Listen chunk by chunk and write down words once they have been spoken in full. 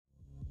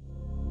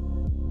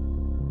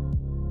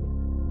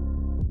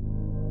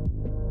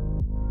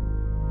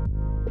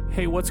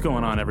Hey, what's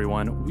going on,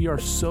 everyone? We are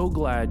so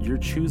glad you're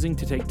choosing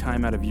to take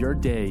time out of your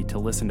day to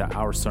listen to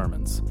our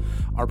sermons.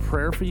 Our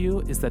prayer for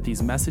you is that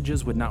these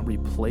messages would not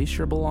replace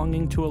your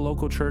belonging to a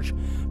local church,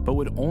 but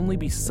would only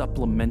be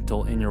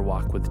supplemental in your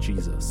walk with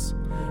Jesus.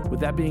 With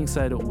that being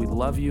said, we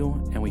love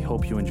you and we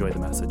hope you enjoy the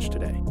message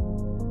today.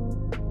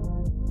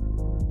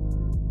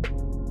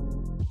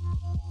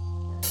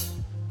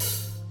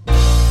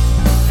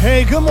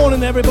 Hey, good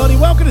morning, everybody.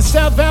 Welcome to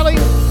South Valley.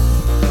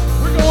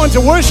 We're going to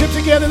worship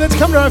together. Let's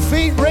come to our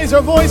feet, raise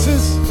our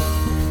voices.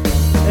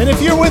 And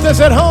if you're with us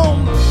at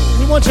home,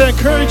 we want to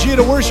encourage you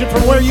to worship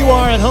from where you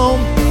are at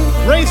home.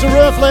 Raise the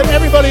roof. Let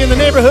everybody in the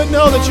neighborhood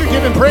know that you're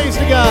giving praise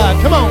to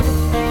God. Come on.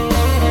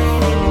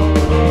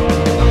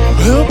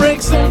 Who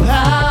breaks the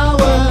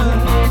power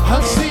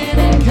of sin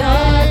and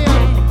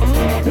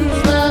chaos?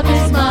 Whose love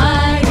is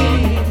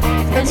mighty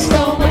and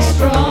so much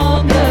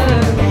stronger?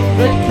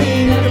 The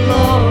King of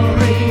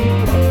glory,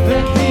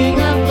 the King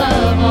of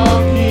love,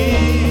 all kings.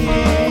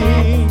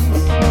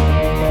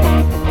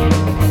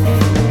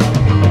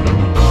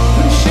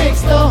 Who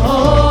shakes the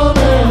whole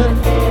earth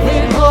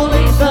with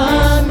holy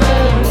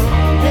thunder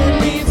and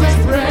leaves us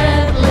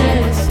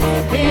breathless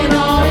in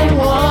awe and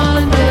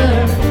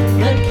wonder?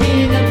 The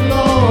King of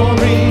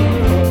glory,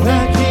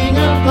 the King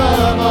of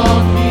love,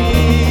 all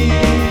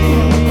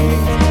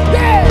kings.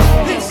 Yeah!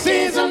 This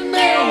is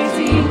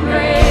amazing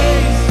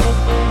grace.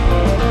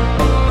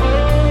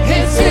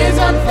 This is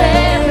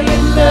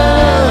unfailing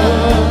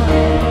love.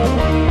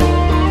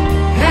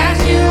 As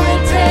you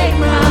would take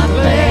my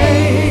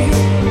place,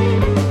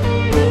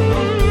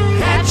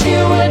 that you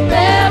would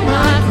bear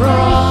my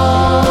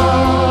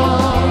cross.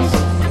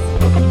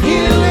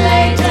 You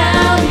laid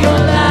down your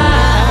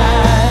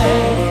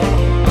life,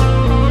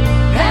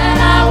 that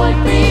I would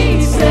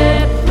be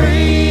set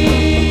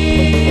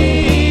free.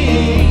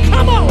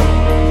 Come on!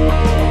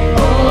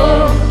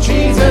 Oh,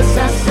 Jesus, I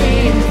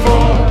sing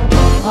for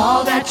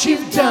all that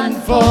you've done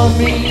for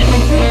me.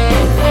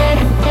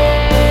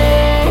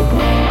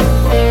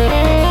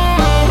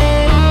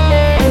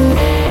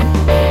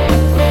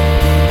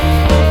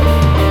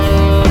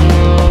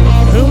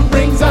 Who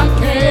brings our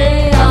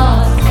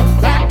chaos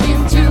back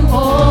into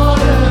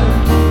order?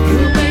 Who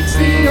makes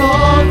the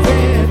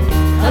orphan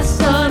a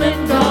son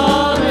and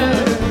daughter?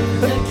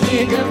 The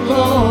King of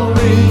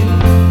glory,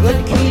 the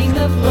King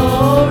of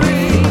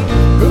glory,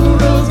 who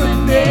rules the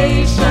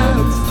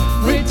nations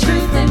with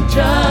truth and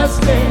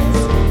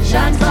justice,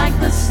 shines like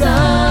the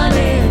sun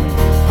in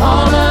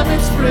all of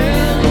its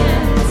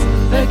brilliance.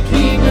 The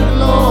King of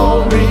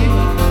glory,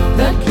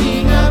 the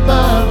King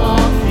above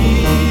all kings.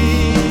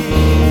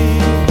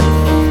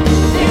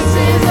 This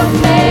is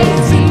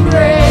amazing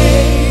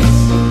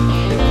grace.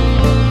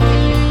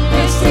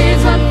 This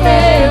is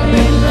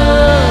unfailing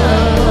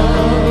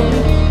love,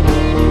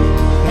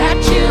 that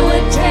you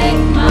would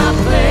take my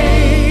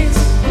place,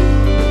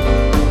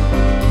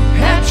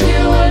 that you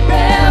would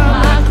bear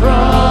my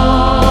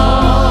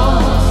cross.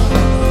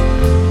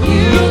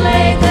 You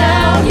laid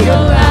down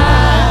your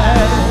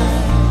life,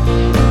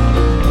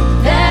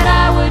 that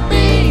I would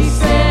be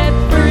set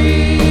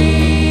free.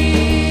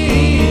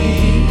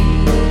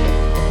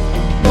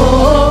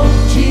 Oh,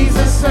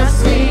 Jesus, I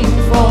sing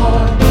for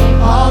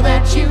all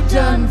that you've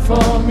done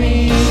for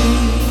me.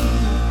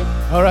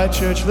 All right,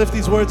 church, lift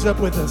these words up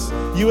with us.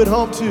 You at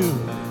home too.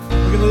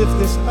 We're going to lift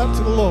this up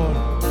to the Lord.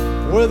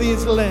 Worthy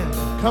is the Lamb.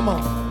 Come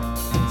on.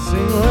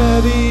 Sing,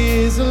 worthy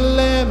is the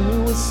Lamb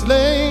who was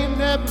slain.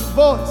 Every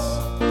voice.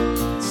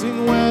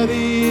 Sing,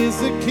 worthy is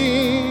the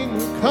King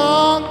who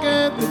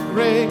conquered the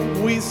grave.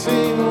 We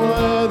sing,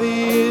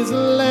 worthy is the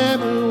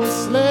Lamb who was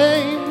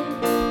slain.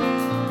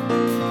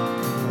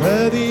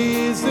 Worthy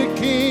is the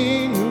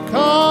King who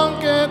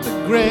conquered the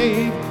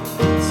grave.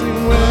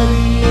 Sing,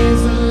 worthy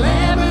is the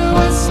Lamb who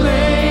was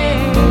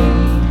slain.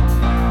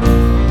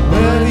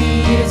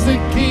 Worthy is the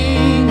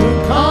King who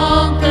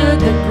conquered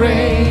the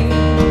grave.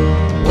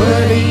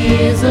 Worthy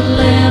is the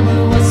Lamb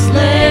who was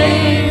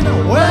slain.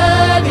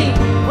 Worthy,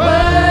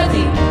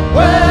 worthy,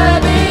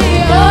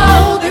 worthy.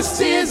 Oh, this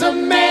is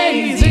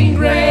amazing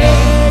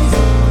grace.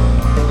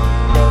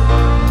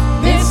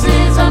 This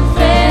is unfailing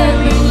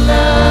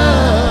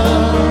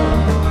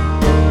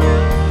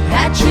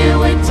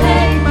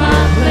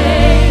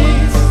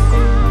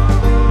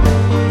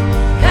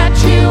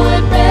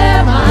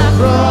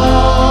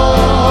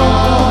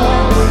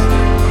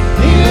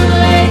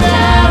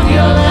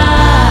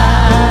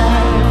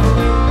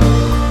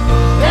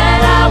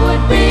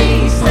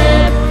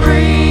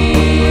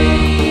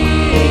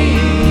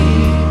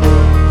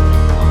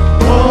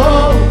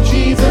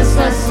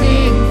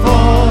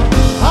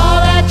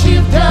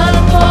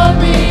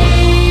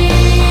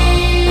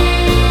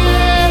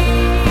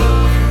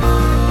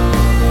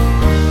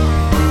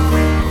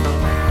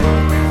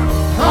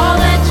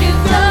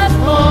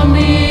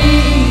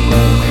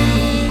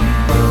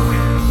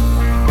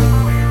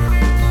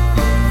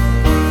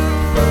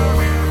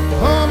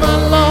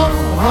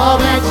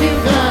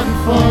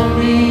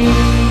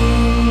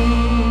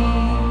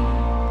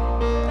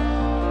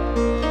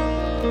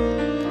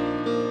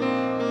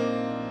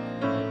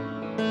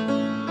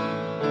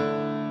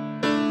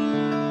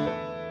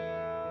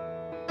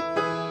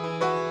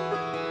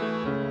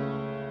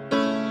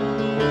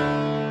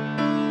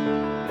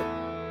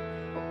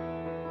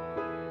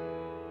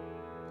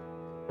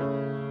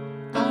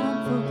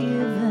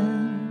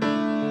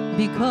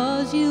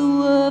because you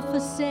were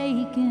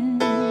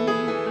forsaken,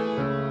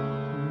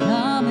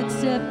 I'm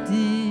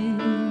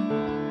accepted.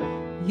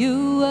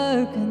 You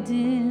were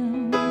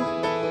condemned,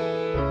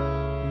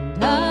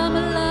 and I'm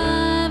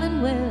alive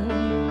and well.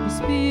 Your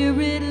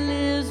spirit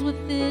lives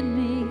within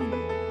me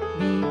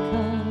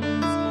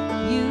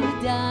because you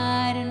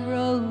died and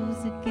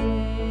rose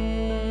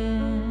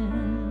again.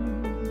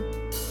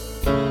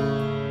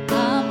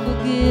 I'm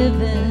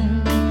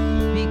forgiven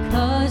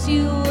because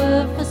you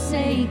were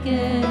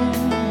forsaken,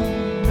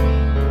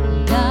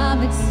 and I'm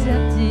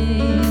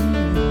accepted.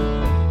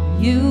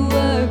 You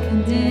were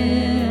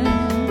condemned.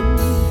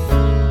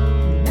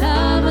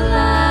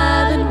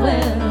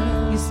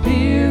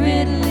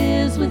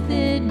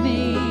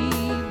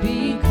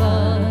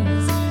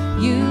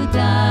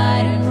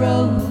 Died and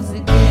rose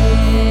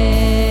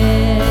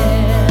again.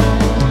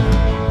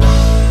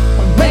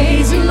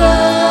 Amazing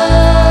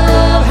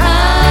love,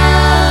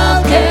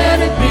 how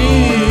can it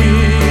be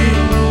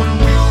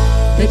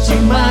that you,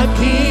 my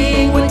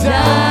King, would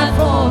die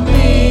for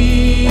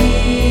me?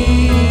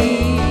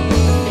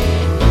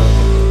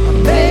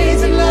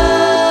 Amazing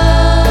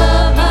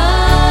love,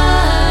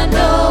 I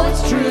know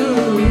it's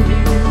true,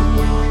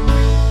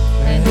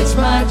 and it's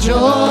my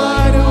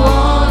joy to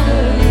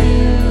honor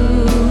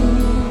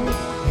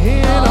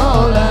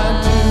all I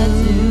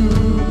do,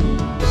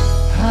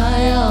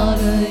 I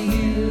honor you.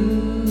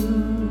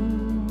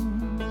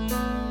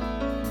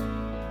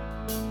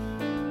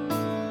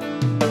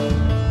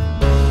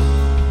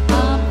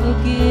 I'm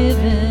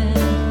forgiven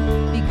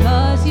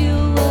because you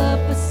were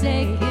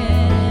forsaken,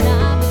 and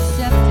I'm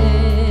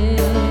accepted.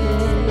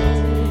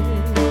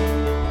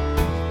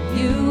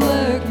 You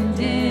were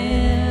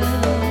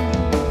condemned,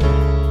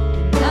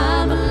 and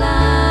I'm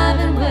alive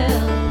and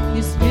well.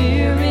 Your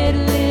spirit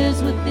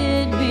lives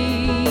within me.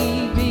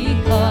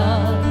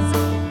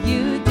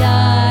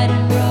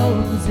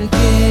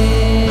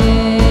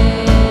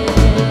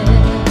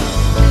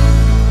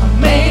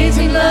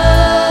 Amazing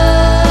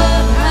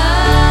love,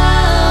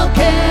 how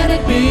can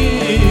it be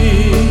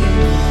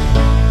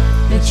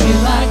that you,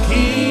 my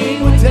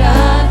King, would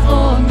die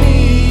for me?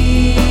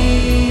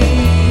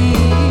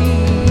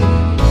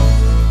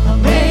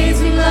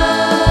 Amazing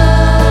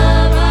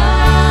love,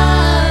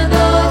 I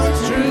know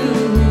it's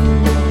true,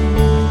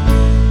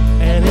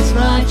 and it's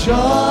my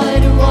joy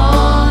to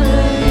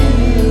honor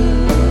you.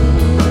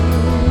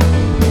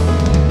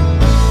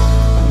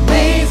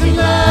 Amazing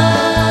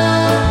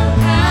love,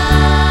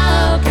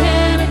 how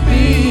can it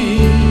be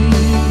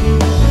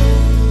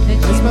that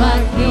you, my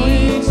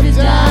King, would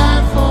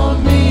die for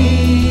me?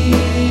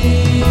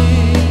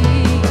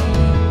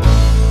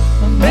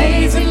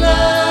 Amazing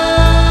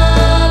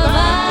love, I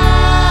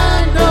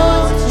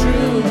know it's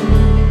true,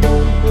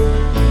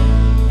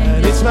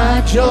 and it's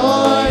my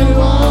joy to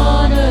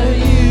honor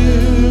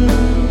you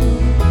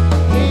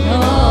in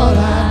all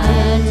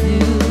I do.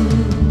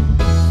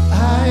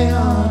 I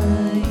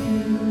honor you.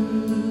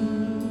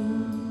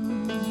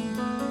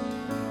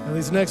 And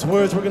these next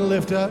words we're going to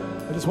lift up,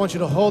 I just want you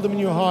to hold them in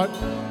your heart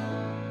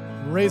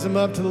and raise them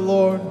up to the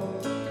Lord,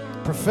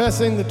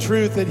 professing the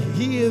truth that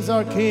He is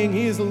our King.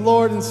 He is the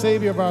Lord and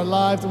Savior of our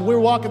lives. And we're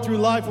walking through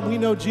life and we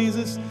know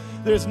Jesus.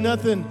 There's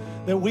nothing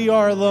that we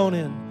are alone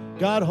in.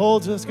 God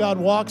holds us. God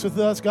walks with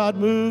us. God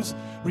moves,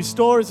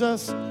 restores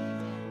us.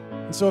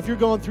 And so if you're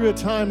going through a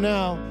time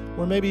now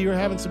where maybe you're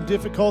having some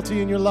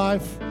difficulty in your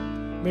life,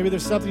 maybe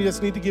there's something you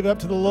just need to give up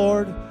to the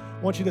Lord, I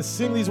want you to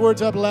sing these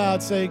words up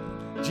loud. Say,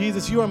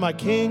 Jesus, you are my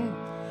King.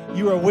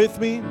 You are with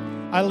me.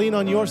 I lean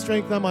on your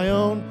strength, not my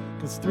own,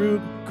 because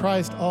through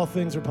Christ all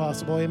things are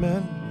possible.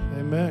 Amen.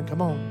 Amen.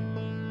 Come on.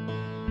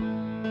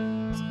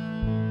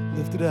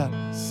 Lift it up.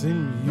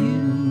 Sing You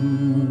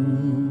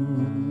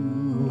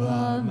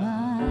are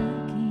my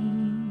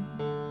King.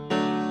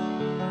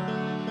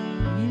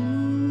 You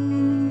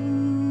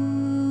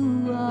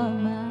are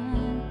my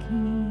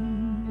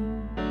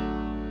King.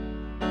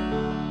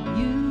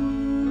 You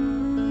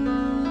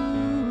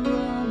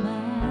are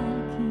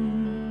my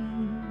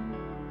King.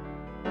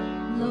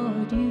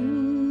 Lord, you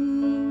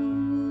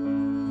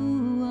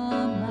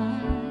are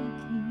my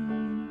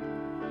King.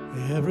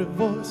 every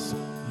voice.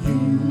 You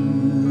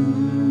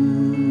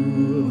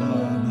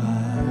are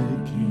my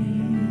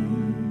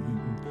King.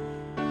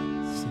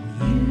 Sing,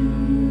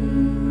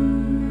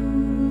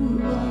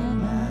 you are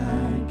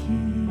my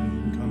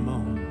King. Come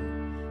on.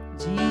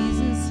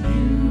 Jesus,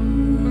 you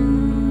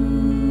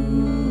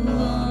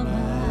are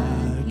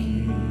my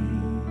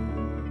King.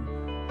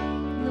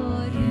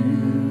 Lord, you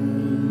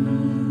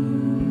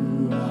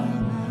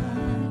are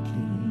my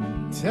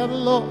King. Tell the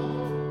Lord.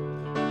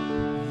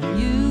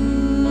 You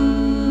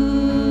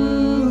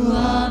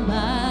are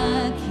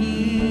my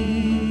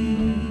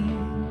King.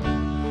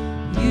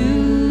 You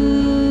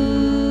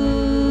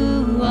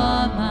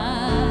are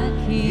my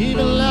King.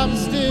 Even louder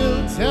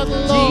still, tell the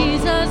Lord.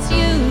 Jesus,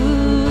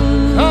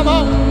 you Come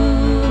on.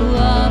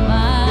 are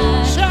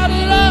my Shout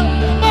it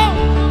out. Come on,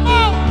 come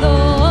on.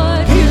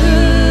 Lord, you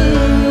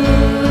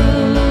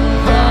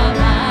are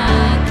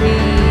my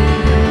King.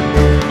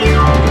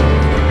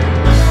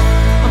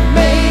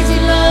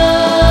 Amazing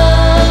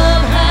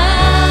love, how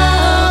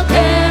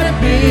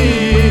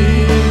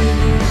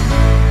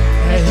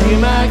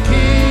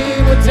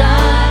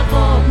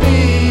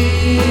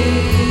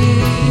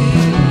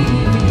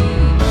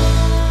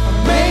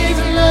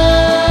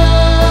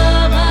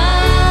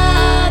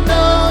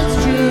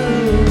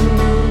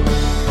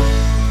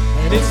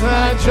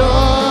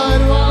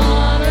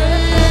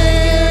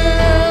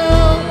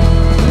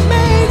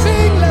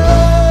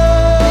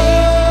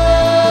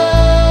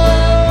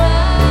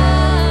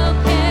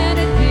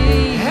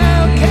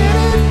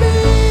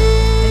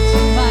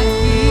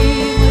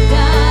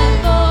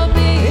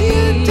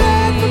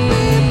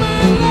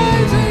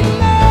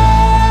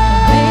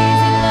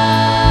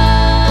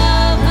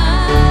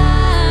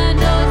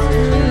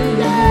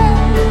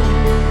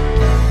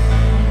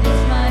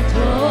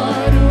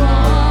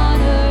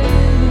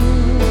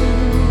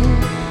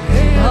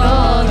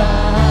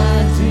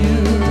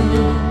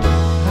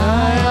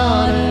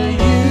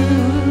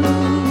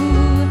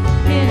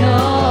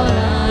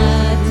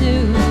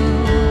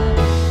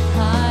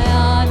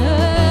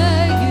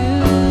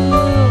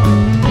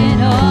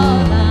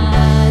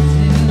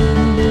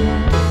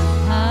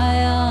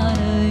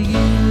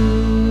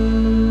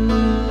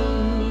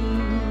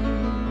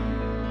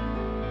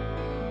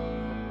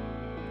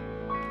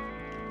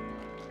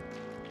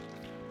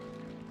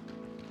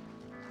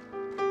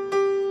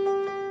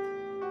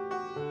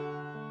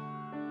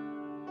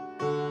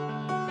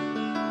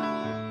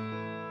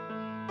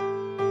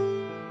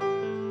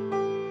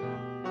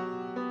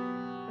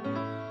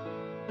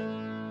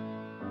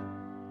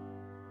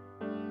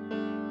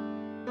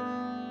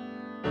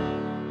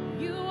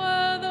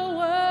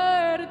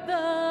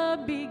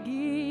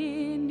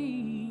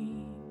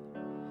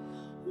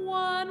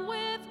one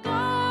with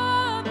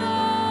God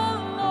the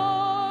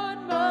Lord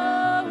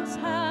Most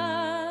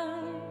High.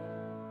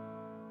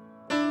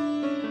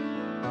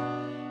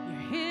 Your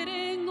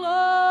hidden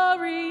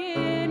glory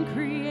in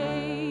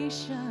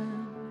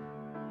creation,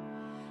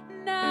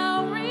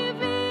 now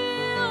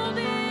revealed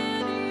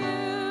in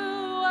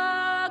you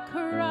are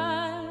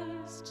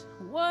Christ.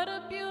 What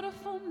a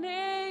beautiful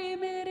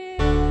name it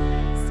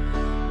is.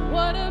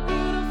 What a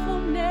beautiful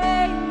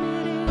name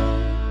it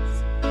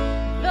is.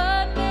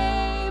 The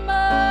name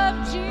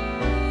of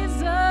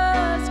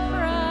Jesus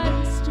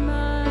Christ,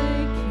 my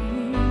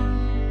King.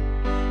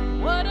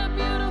 What a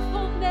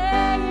beautiful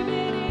name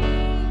it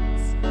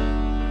is.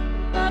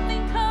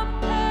 Nothing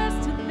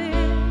compares to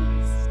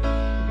this.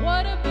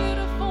 What a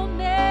beautiful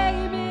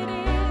name it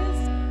is.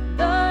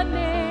 The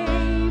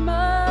name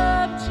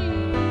of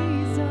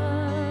Jesus.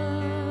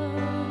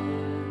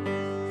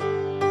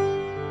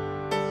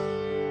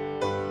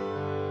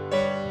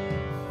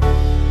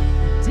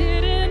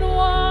 Didn't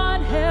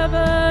want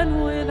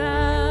heaven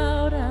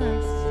without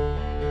us.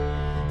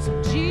 So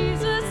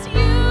Jesus,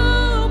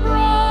 you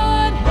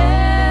brought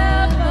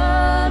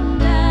heaven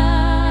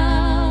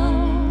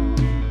down.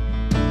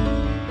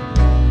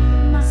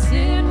 My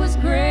sin was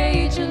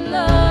great, your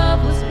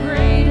love was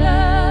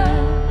greater.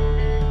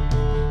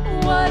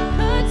 What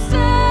could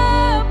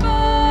separate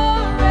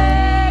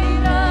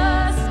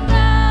us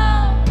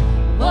now?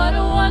 What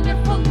a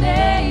wonderful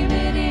name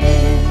it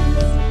is.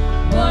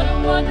 What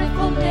a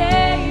wonderful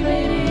name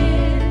it is.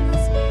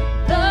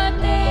 The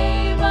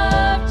name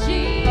of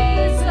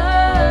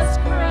Jesus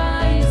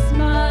Christ,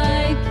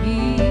 my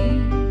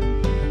King.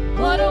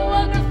 What a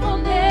wonderful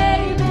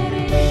name it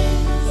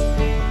is.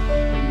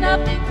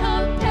 Nothing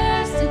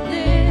compares to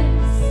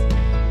this.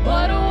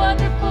 What a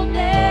wonderful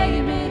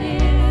name it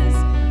is.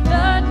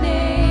 The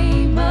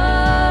name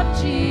of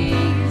Jesus.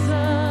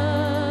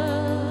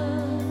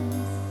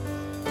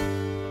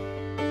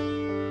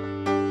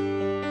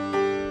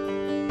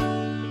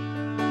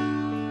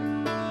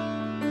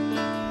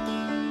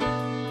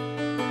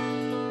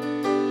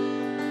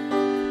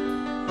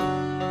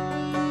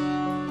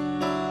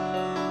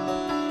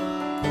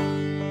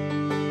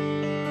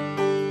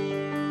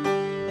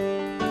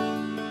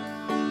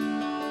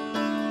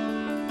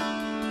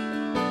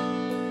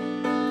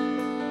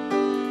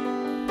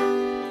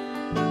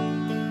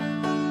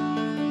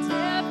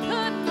 Death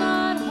could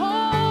not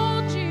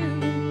hold you.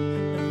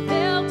 The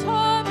veil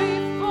tore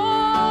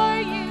before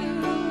you.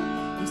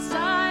 You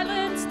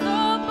silenced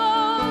the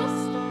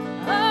boast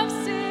of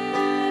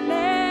sin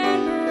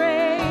and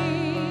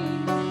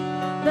grave.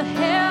 The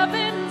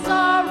heavens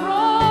are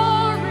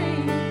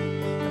roaring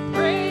the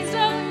praise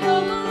of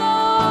your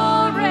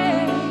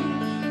glory.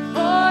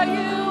 For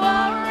you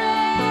are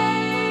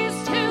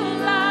raised to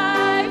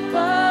life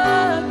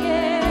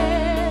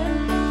again.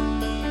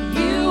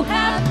 You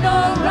have no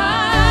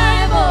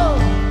rival.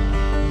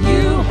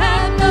 You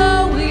have no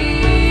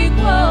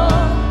equal.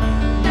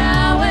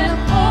 Now and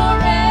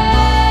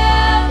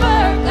forever,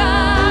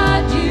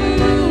 God, you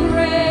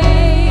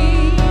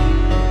reign.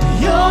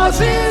 Yours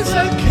is a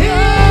kingdom.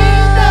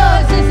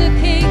 Yours is a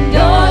kingdom.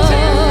 Yours is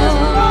the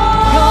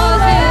glory.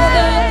 Yours is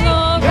the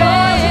glory.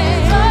 Yours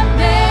is the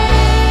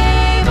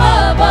name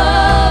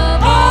above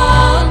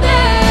all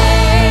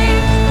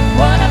names.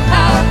 What a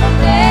powerful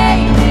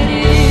name it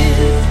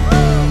is.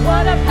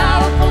 What a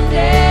powerful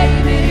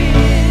name it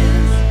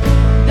is.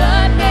 The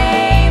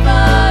name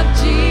of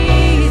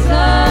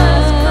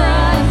Jesus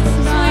Christ,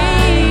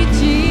 sweet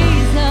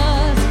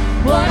Jesus.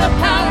 What a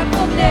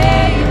powerful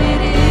name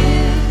it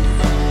is.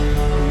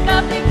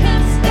 Nothing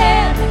can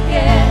stand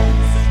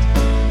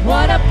against.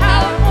 What a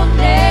powerful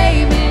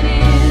name it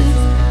is.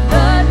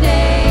 The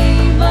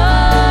name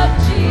of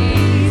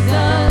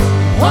Jesus.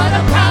 What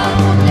a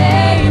powerful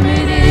name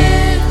it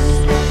is.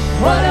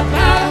 What a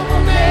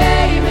powerful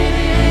name it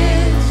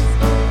is.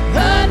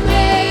 The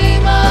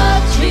name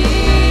of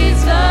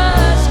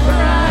Jesus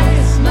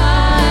Christ,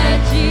 my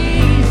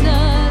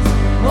Jesus.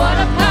 What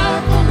a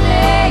powerful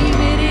name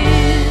it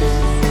is.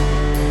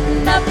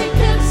 Nothing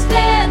can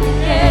stand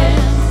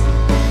against.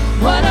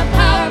 What a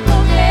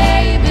powerful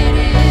name it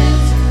is.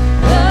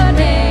 The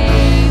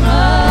name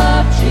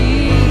of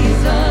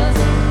Jesus.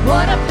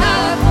 What a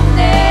powerful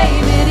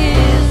name it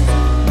is.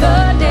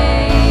 The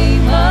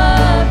name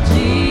of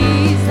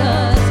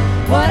Jesus.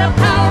 What a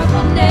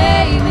powerful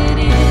name it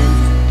is.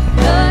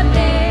 The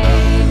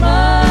name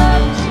of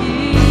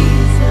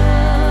Jesus.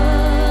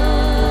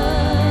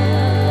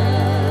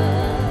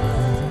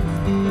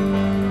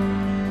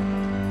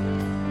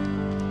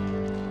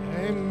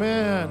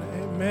 Amen.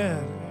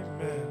 Amen.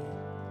 Amen.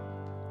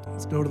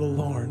 Let's go to the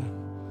Lord.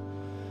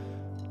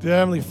 Dear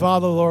Heavenly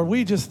Father, Lord,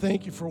 we just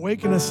thank you for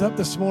waking us up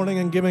this morning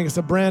and giving us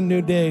a brand new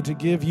day to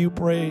give you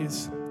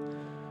praise,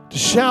 to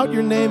shout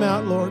your name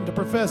out, Lord, to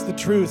profess the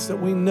truths that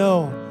we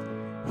know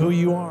who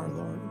you are,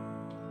 Lord.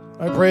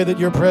 I pray that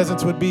your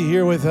presence would be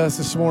here with us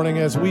this morning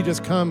as we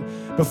just come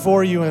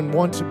before you and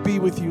want to be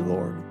with you,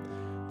 Lord.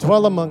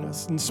 Dwell among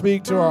us and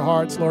speak to our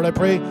hearts, Lord. I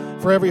pray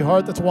for every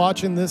heart that's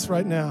watching this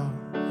right now,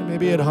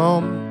 maybe at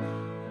home,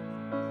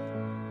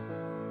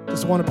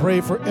 Just want to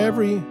pray for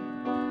every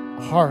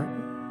heart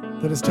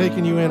that is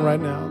taking you in right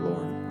now,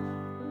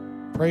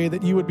 Lord. Pray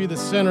that you would be the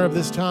center of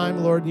this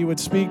time, Lord, and you would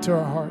speak to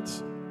our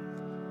hearts.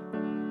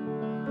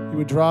 You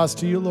would draw us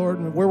to you, Lord,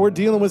 and where we're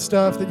dealing with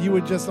stuff, that you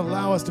would just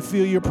allow us to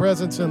feel your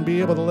presence and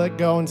be able to let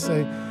go and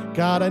say,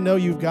 God, I know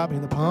you've got me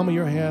in the palm of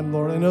your hand,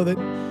 Lord. I know that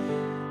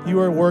you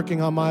are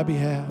working on my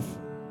behalf.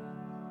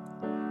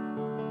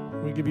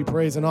 We give you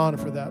praise and honor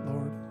for that,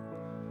 Lord.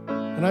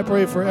 And I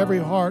pray for every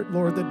heart,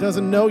 Lord, that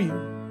doesn't know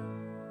you,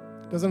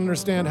 doesn't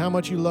understand how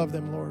much you love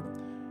them, Lord,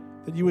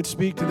 that you would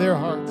speak to their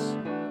hearts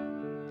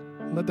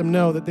and let them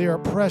know that they are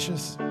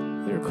precious.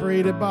 They are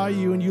created by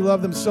you, and you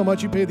love them so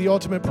much you paid the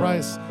ultimate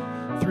price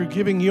through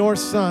giving your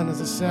son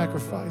as a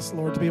sacrifice,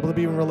 Lord, to be able to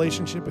be in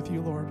relationship with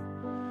you, Lord.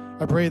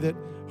 I pray that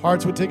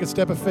hearts would take a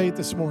step of faith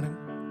this morning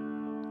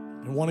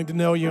and wanting to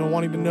know you and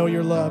wanting to know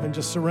your love and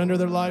just surrender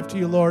their life to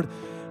you, Lord,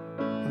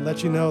 and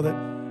let you know that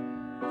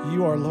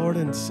you are Lord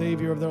and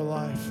Savior of their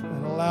life,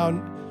 and allow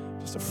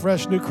just a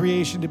fresh new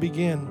creation to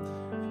begin.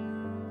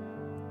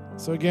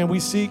 So again, we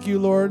seek you,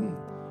 Lord.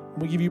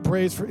 We give you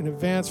praise in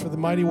advance for the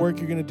mighty work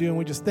you're going to do, and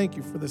we just thank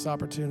you for this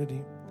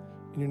opportunity.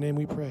 In your name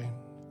we pray.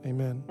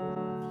 Amen.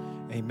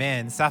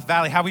 Amen. South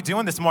Valley, how we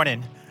doing this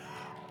morning?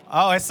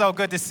 Oh, it's so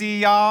good to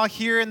see y'all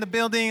here in the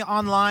building,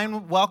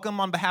 online.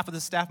 Welcome on behalf of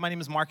the staff. My name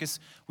is Marcus.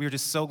 We are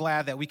just so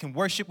glad that we can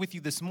worship with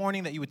you this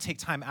morning, that you would take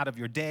time out of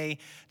your day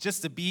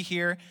just to be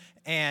here.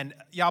 And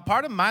y'all,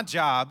 part of my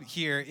job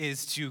here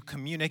is to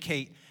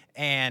communicate.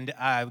 And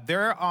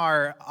there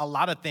are a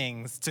lot of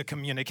things to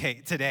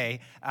communicate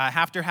today.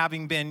 After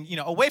having been,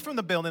 away from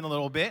the building a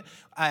little bit,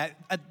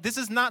 this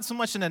is not so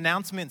much an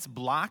announcements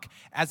block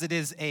as it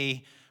is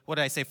what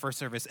did I say first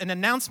service? An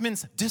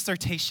announcements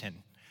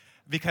dissertation.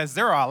 Because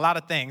there are a lot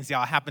of things,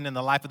 y'all, happen in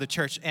the life of the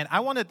church. And I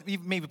want to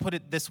maybe put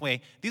it this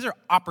way. These are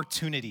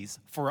opportunities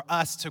for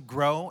us to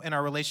grow in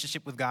our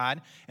relationship with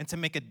God and to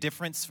make a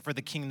difference for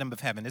the kingdom of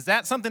heaven. Is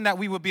that something that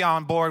we would be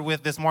on board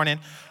with this morning?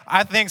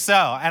 I think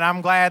so. And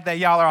I'm glad that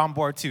y'all are on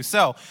board too.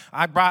 So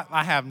I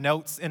have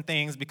notes and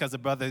things because the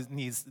brother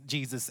needs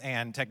Jesus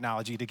and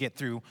technology to get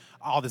through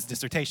all this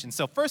dissertation.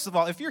 So first of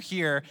all, if you're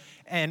here,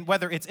 and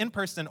whether it's in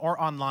person or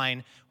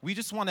online, we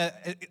just want to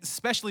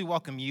especially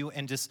welcome you,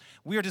 and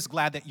we are just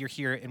glad that you're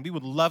here, and we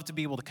would love to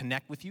be able to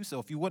connect with you. So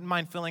if you wouldn't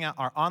mind filling out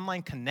our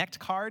online Connect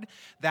card,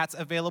 that's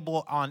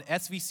available on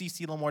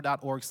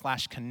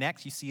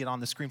svcclamore.org/connect. You see it on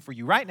the screen for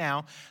you right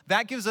now.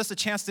 That gives us a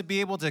chance to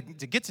be able to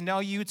get to know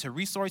you, to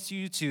resource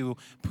you, to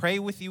pray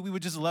with you. We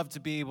would just love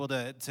to be able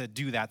to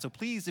do that. So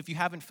please, if you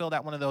haven't filled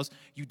out one of those,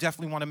 you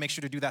definitely want to make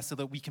sure to do that so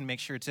that we can make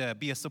sure to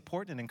be a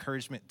support and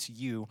encouragement to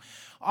you.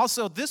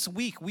 Also, this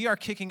week, we are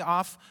kicking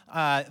off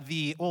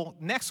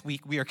next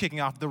week, we are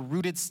kicking off the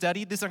Rooted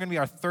study. This is going to be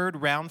our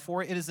third round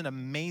for it. It is an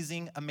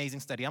amazing, amazing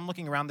study. I'm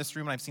looking around this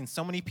room, and I've seen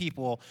so many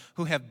people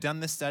who have done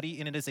this study,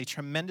 and it is a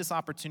tremendous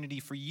opportunity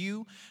for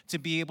you to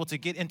be able to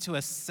get into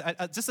just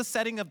a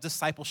setting of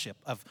discipleship,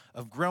 of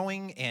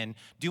growing and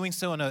doing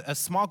so in a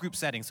small group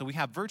setting. So we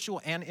have virtual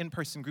and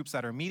in-person groups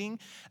that are meeting.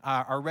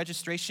 Our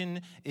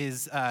registration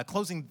is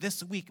closing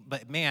this week,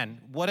 but man,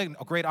 what a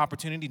great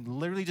opportunity.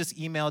 Literally just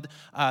emailed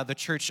the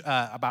church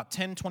about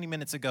 10, 20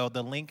 minutes ago,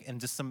 the link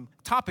and just some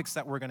topics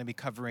that we're going to be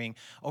covering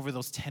over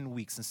those 10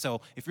 weeks. And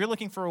so if you're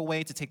looking for a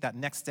way to take that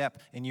next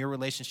step in your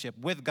relationship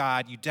with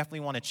God, you definitely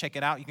want to check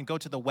it out. You can go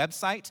to the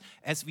website,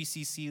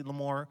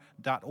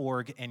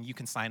 svcclamore.org, and you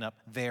can sign up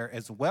there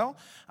as well.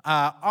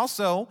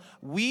 Also,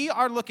 we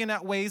are looking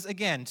at ways,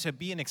 again, to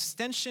be an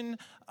extension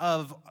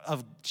of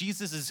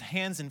Jesus'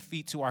 hands and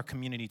feet to our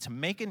community, to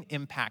make an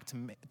impact,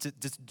 to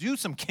do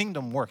some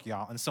kingdom work,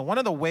 y'all. And so one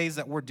of the ways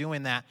that we're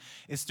doing that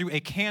is through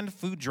a canned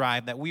food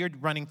drive that we are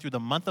running through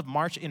the month of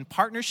March in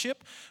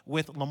partnership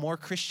with Lemoore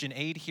Christian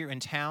Aid here in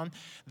town.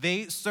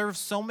 They serve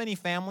so many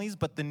families,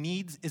 but the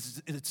needs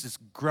it's just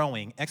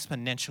growing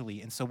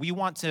exponentially. And so we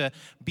want to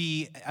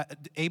be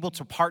able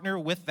to partner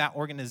with that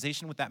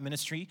organization, with that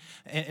ministry,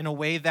 in a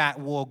way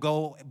that will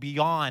go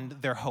beyond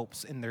their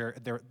hopes and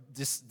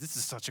this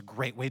is such a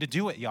great way to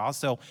do it, y'all.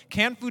 So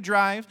canned food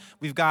drive,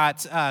 we've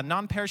got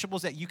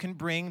non-perishables that you can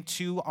bring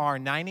to our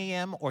 9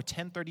 a.m. or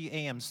 10:30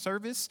 a.m.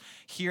 service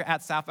here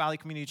at South Valley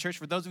Community Church.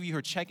 For those of you who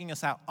are checking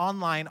us out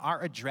online,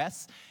 our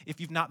address,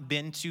 if you've not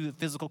been to the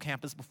physical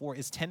campus before,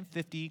 is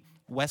 1050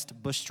 West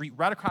Bush Street,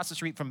 right across the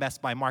street from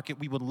Best Buy Market.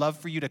 We would love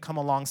for you to come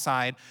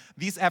alongside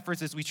these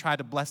efforts as we try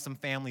to bless some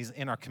families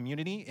in our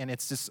community, and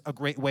it's just a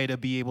great way to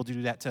be able to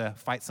do that, to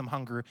fight some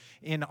hunger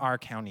in our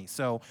county.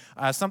 So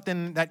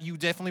something that you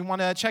definitely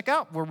want to check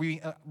out, where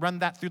we run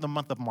that through the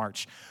month of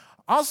March.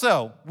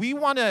 Also, we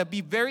want to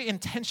be very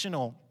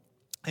intentional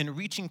and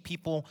reaching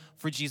people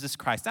for Jesus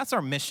Christ. That's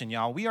our mission,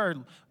 y'all. We are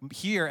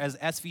here as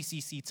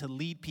SVCC to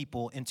lead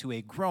people into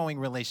a growing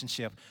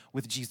relationship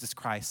with Jesus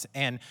Christ.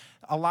 And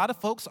a lot of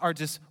folks are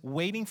just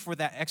waiting for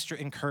that extra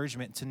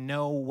encouragement to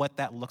know what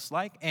that looks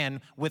like. And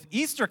with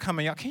Easter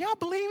coming up, can y'all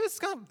believe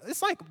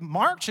it's like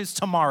March is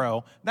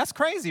tomorrow? That's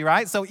crazy,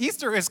 right? So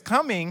Easter is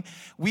coming.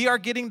 We are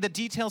getting the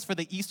details for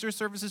the Easter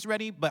services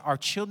ready, but our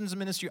children's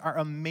ministry, our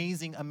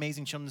amazing,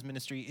 amazing children's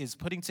ministry is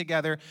putting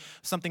together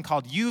something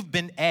called You've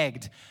Been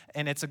Egged.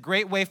 And it's a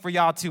great way for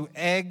y'all to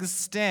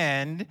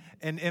extend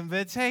an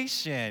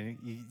invitation.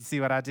 You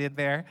see what I did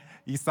there?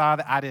 You saw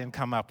that? I didn't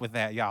come up with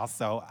that, y'all.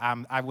 So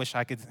I wish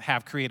I could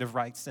have creative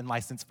rights and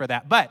license for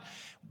that. But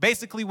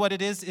basically what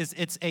it is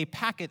it's a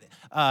packet,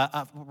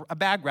 a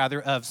bag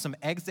rather, of some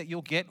eggs that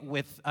you'll get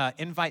with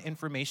invite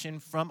information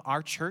from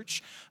our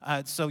church.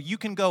 So you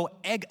can go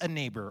egg a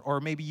neighbor, or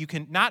maybe you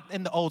can, not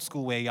in the old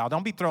school way, y'all.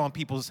 Don't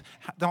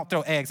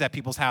throw eggs at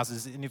people's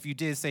houses. And if you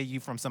did, say you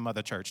from some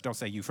other church. Don't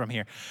say you from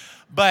here.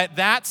 But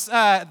that's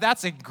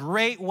a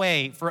great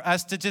way for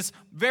us to just,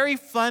 very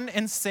fun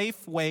and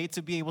safe way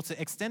to be able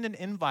to extend an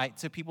invite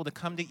to people to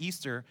come to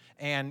Easter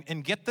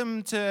and get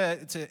them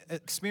to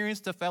experience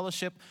the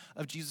fellowship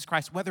of Jesus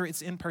Christ, whether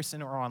it's in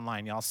person or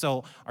online, y'all.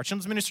 So our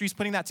children's ministry is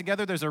putting that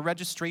together. There's a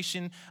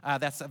registration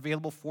that's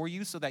available for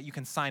you so that you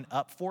can sign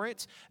up for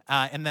it,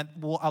 and that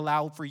will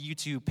allow for you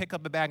to pick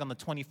up a bag on the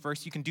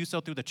 21st. You can do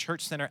so through the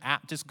Church Center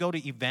app. Just go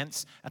to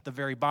events at the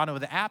very bottom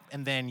of the app,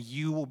 and then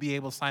you will be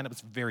able to sign up.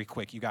 It's very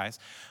quick, you guys.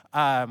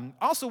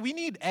 Also, we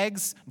need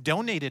eggs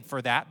donated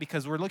for that,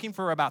 because we're looking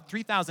for about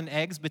 3,000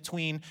 eggs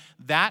between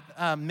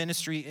that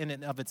ministry in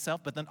and of itself,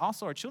 but then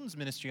also our children's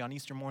ministry on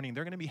Easter morning.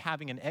 They're going to be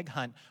having an egg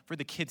hunt for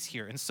the kids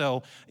here. And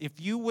so if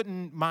you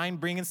wouldn't mind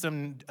bringing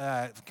some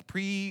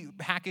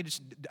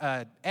pre-packaged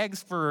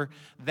eggs for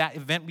that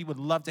event, we would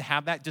love to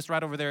have that just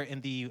right over there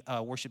in the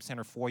worship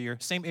center foyer.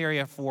 Same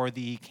area for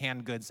the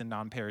canned goods and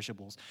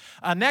non-perishables.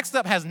 Next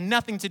up has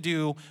nothing to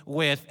do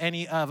with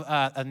any of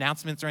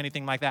announcements or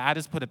anything like that. I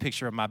just put a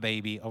picture of my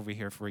baby over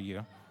here for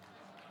you.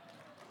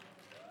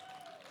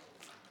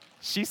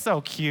 She's so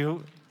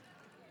cute,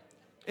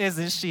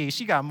 isn't she?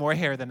 She got more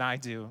hair than I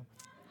do.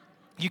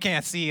 You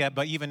can't see it,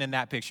 but even in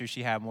that picture,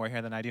 she had more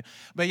hair than I do.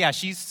 But yeah,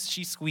 she's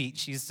sweet.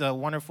 She's a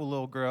wonderful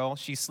little girl.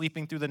 She's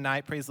sleeping through the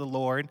night, praise the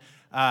Lord,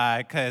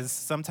 because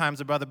sometimes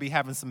the brother be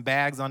having some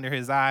bags under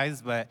his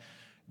eyes, but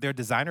they're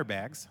designer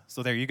bags,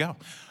 so there you go.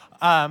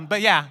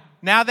 But yeah,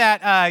 now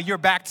that you're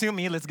back to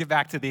me, let's get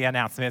back to the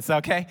announcements,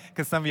 okay?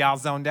 Because some of y'all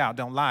zoned out.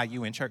 Don't lie,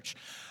 you in church.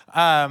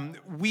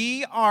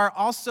 We are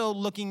also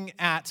looking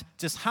at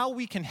just how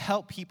we can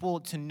help people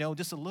to know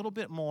just a little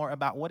bit more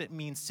about what it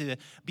means to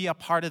be a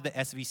part of the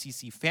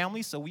SVCC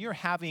family. So we are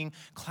having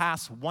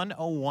Class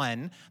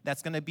 101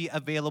 that's going to be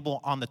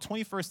available on the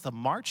 21st of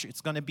March.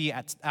 It's going to be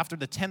after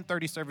the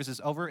 10:30 service is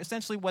over.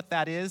 Essentially what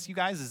that is, you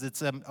guys, is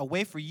it's a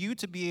way for you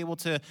to be able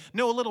to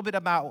know a little bit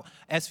about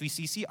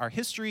SVCC, our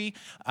history,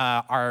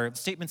 our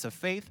statements of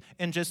faith,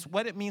 and just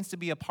what it means to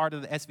be a part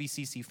of the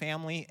SVCC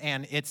family.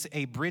 And it's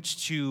a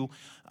bridge to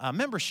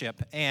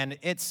membership, and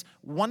it's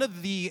one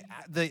of the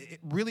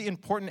really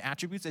important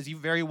attributes. As you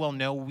very well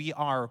know, we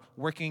are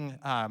working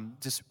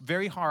just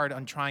very hard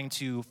on trying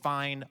to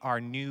find our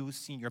new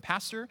senior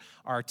pastor.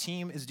 Our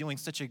team is doing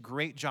such a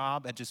great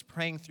job at just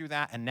praying through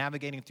that and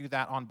navigating through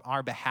that on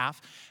our behalf,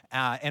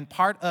 and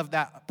part of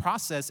that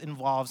process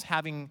involves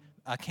having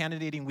a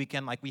candidating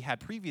weekend like we had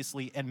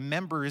previously, and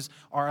members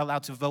are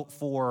allowed to vote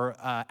for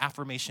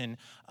affirmation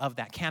of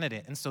that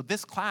candidate. And so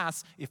this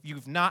class, if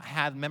you've not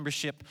had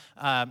membership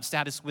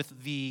status with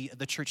the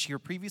church here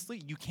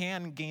previously, you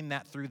can gain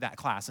that through that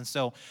class. And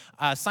so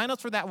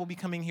sign-ups for that will be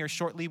coming here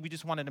shortly. We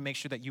just wanted to make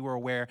sure that you were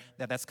aware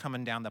that that's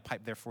coming down the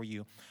pipe there for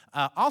you.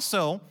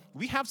 Also,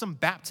 we have some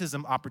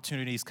baptism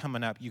opportunities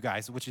coming up, you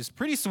guys, which is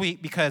pretty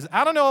sweet, because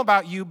I don't know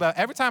about you, but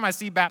every time I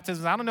see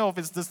baptisms, I don't know if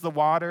it's just the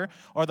water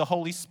or the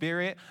Holy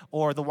Spirit,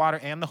 or the water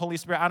and the Holy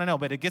Spirit. I don't know,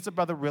 but it gets a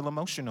brother real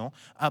emotional.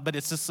 But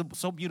it's just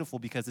so beautiful,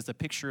 because it's a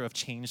picture of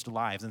changed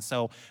lives. And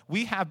so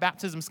we have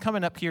baptisms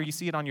coming up here. You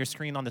see it on your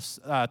screen on the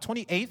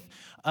 28th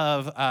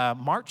of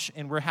March,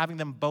 and we're having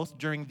them both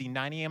during the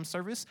 9 a.m.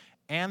 service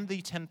and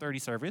the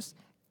 10:30 service.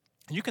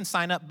 You can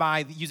sign up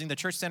by using the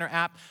Church Center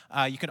app.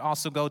 You can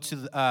also go to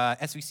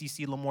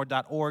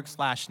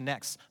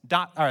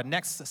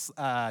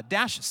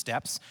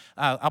svcclamore.org/next-steps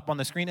up on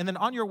the screen. And then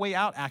on your way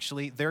out,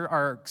 actually, there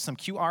are some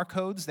QR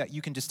codes that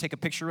you can just take a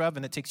picture of,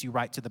 and it takes you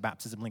right to the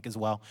baptism link as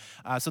well.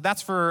 So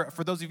that's for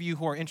those of you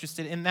who are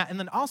interested in that. And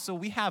then also,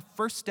 we have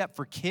First Step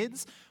for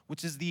Kids,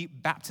 which is the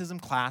baptism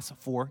class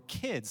for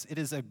kids. It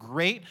is a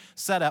great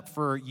setup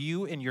for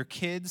you and your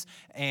kids,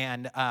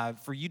 and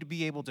for you to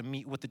be able to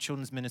meet with the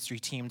children's ministry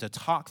team to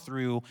talk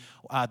through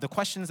the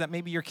questions that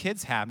maybe your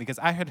kids have. Because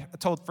I had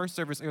told First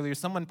Service earlier,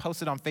 someone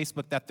posted on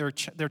Facebook that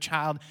their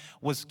child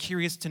was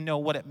curious to know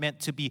what it meant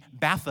to be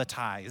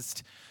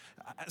baptized.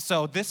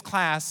 So this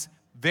class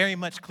very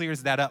much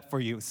clears that up for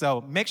you.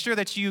 So make sure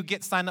that you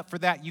get signed up for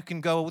that. You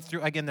can go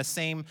through, again, the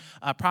same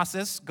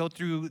process. Go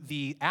through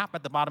the app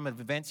at the bottom of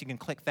events. You can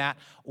click that,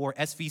 or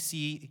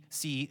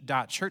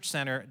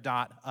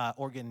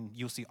svcc.churchcenter.org, and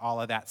you'll see all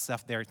of that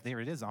stuff there.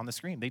 There it is on the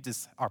screen. They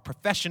just are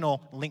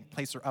professional link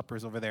placer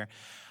uppers over there.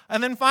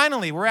 And then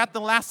finally, we're at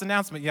the last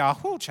announcement, y'all.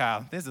 Whoo,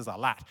 child, this is a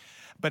lot.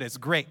 But it's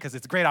great because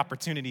it's great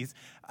opportunities.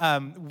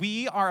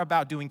 We are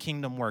about doing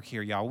kingdom work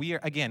here, y'all. We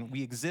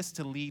exist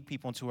to lead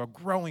people into a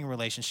growing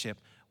relationship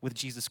with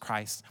Jesus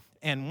Christ.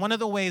 And one of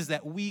the ways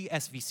that we,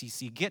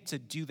 SVCC, get to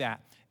do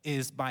that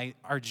is by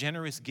our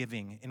generous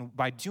giving. And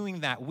by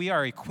doing that, we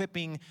are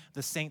equipping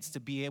the saints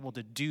to be able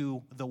to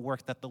do the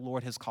work that the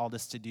Lord has called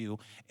us to do,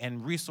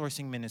 and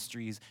resourcing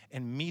ministries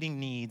and meeting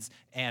needs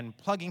and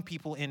plugging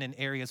people in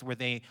areas where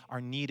they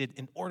are needed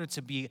in order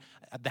to be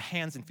the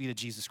hands and feet of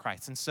Jesus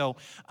Christ. And so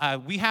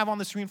we have on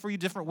the screen for you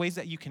different ways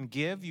that you can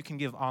give. You can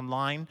give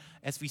online,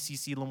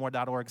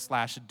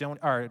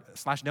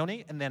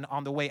 svcclemoore.org/donate. And then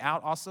on the way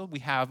out also, we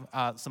have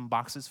some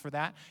boxes for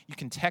that. You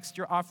can text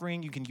your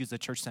offering. You can use the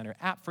Church Center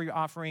app for your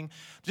offering.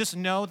 Just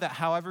know that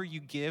however you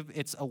give,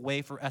 it's a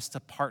way for us to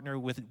partner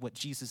with what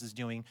Jesus is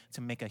doing to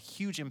make a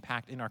huge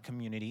impact in our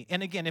community.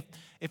 And again,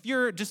 if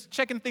you're just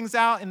checking things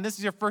out and this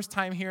is your first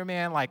time here,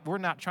 man, like we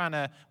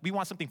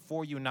want something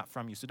for you and not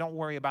from you. So don't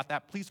worry about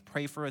that. Please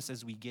pray for us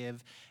as we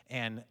give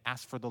and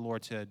ask for the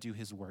Lord to do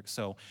his work.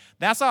 So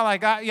that's all I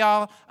got,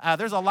 y'all.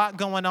 There's a lot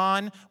going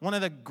on. One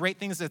of the great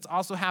things that's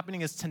also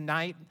happening is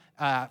tonight,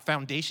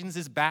 Foundations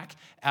is back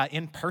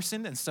in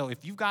person. And so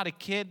if you've got a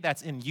kid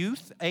that's in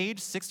youth age,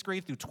 6th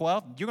grade through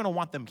 12, you're going to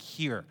want them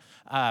here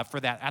for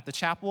that at the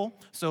chapel.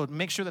 So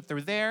make sure that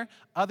they're there.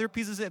 Other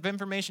pieces of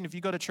information, if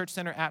you go to Church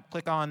Center app,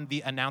 click on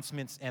the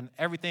announcements, and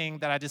everything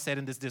that I just said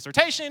in this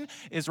dissertation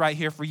is right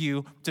here for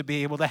you to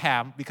be able to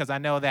have, because I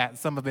know that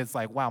some of it's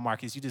like, wow,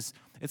 Marcus, it's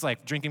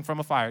like drinking from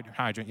a fire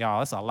hydrant, y'all.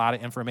 That's a lot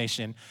of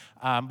information.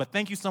 But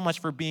thank you so much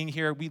for being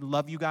here. We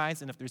love you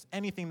guys, and if there's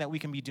anything that we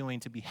can be doing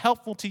to be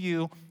helpful to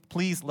you,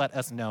 please let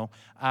us know.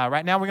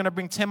 Right now, we're going to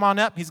bring Tim on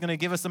up. He's going to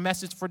give us a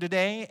message for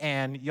today,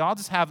 and y'all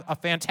just have a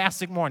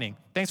fantastic morning.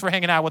 Thanks for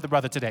hanging out with the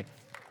brother today.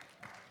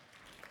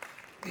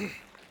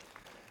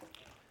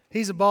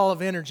 He's a ball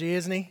of energy,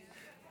 isn't he?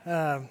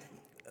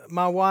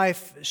 My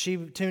wife, she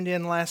tuned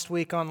in last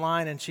week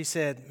online, and she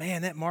said,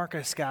 man, that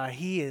Marcus guy,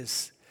 he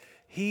is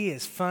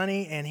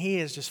funny, and he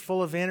is just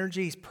full of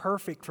energy. He's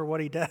perfect for what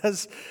he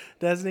does,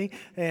 doesn't he?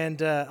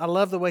 And I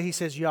love the way he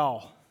says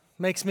y'all.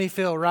 Makes me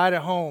feel right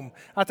at home.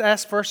 I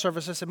asked first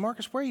service, I said,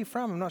 Marcus, where are you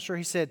from? I'm not sure.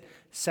 He said,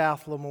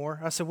 South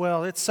Lemoore. I said,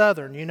 well, it's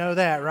Southern. You know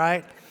that,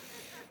 right?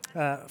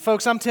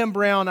 Folks, I'm Tim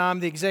Brown. I'm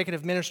the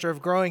executive minister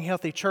of Growing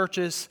Healthy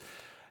Churches.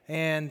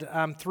 And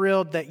I'm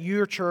thrilled that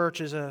your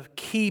church is a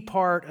key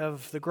part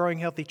of the Growing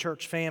Healthy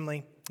Church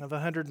family of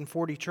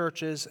 140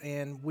 churches.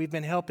 And we've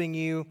been helping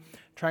you,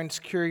 trying to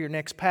secure your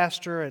next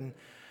pastor. And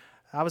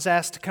I was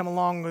asked to come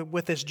along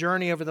with this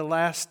journey over the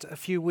last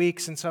few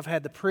weeks, and so I've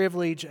had the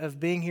privilege of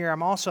being here.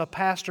 I'm also a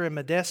pastor in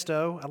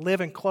Modesto. I live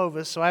in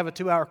Clovis, so I have a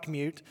 2-hour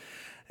commute.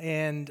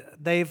 And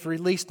they've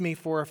released me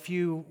for a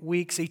few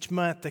weeks each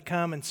month to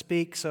come and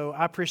speak. So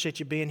I appreciate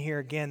you being here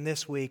again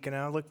this week, and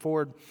I look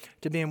forward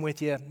to being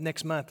with you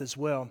next month as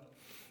well.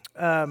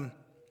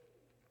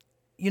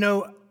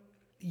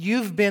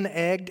 You've been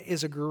egged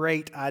is a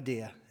great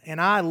idea. And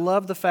I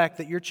love the fact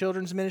that your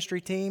children's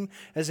ministry team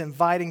is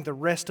inviting the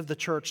rest of the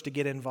church to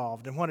get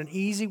involved. And what an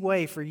easy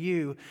way for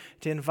you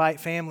to invite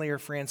family or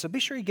friends. So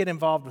be sure you get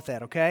involved with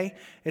that, okay?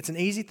 It's an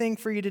easy thing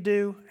for you to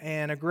do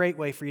and a great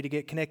way for you to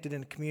get connected in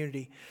the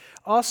community.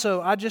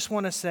 Also, I just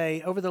want to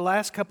say, over the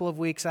last couple of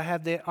weeks, I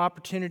had the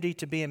opportunity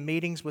to be in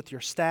meetings with your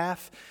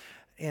staff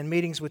and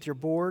meetings with your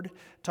board,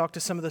 talk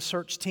to some of the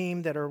search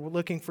team that are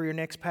looking for your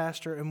next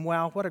pastor, and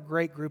wow, what a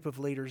great group of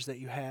leaders that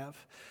you have.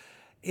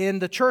 In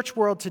the church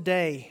world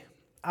today,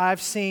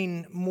 I've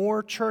seen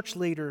more church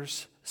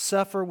leaders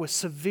suffer with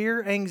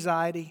severe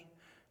anxiety,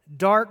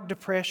 dark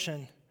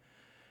depression,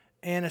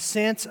 and a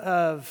sense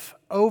of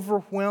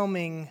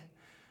overwhelming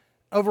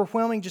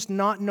just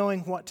not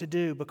knowing what to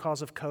do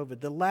because of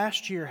COVID. The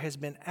last year has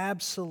been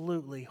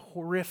absolutely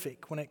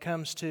horrific when it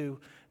comes to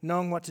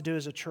knowing what to do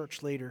as a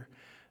church leader.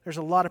 There's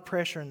a lot of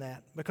pressure in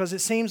that because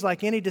it seems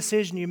like any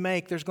decision you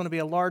make, there's going to be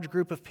a large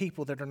group of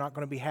people that are not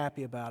going to be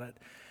happy about it.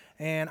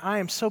 And I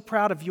am so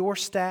proud of your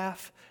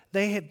staff.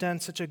 They have done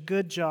such a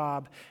good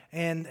job,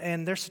 and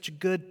they're such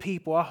good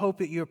people. I hope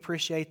that you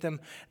appreciate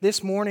them.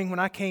 This morning when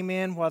I came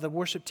in while the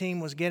worship team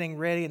was getting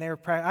ready and they were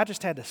praying, I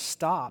just had to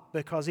stop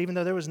because even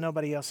though there was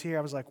nobody else here,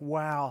 I was like,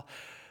 wow,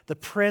 the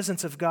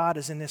presence of God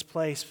is in this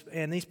place,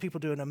 and these people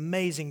do an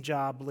amazing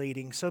job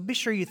leading. So be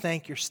sure you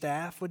thank your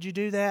staff. Would you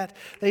do that?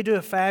 They do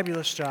a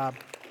fabulous job.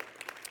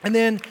 And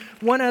then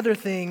one other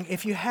thing,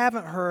 if you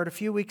haven't heard, a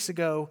few weeks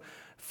ago,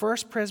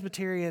 First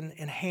Presbyterian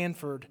in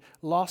Hanford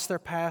lost their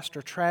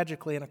pastor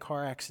tragically in a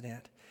car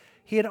accident.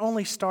 He had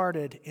only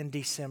started in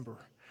December.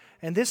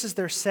 And this is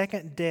their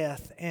second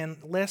death in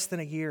less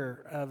than a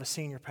year of a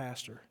senior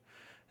pastor.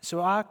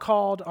 So I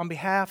called on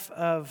behalf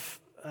of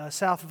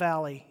South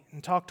Valley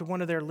and talked to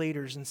one of their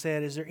leaders and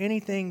said, is there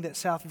anything that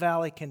South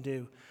Valley can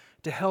do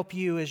to help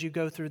you as you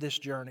go through this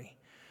journey?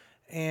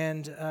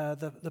 And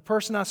the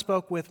person I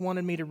spoke with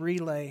wanted me to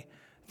relay,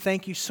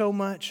 thank you so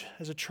much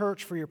as a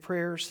church for your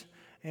prayers.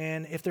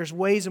 And if there's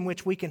ways in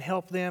which we can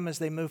help them as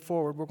they move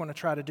forward, we're going to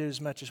try to do as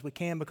much as we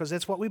can, because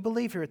that's what we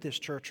believe here at this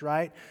church,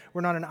 right?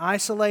 We're not an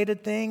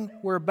isolated thing.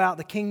 We're about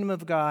the kingdom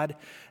of God,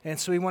 and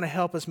so we want to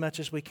help as much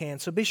as we can.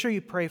 So be sure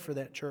you pray for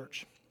that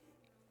church.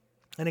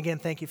 And again,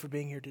 thank you for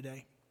being here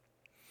today.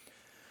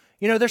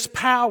 You know, there's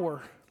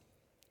power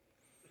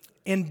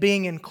in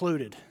being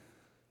included.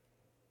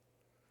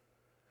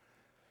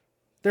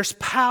 There's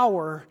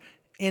power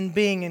in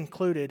being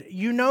included.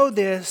 You know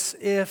this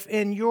if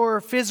in your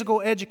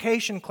physical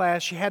education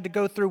class you had to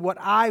go through what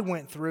I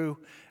went through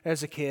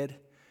as a kid.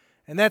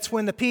 And that's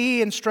when the PE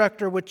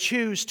instructor would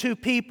choose two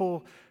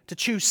people to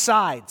choose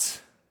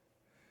sides.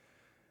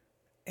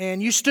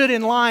 And you stood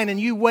in line and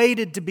you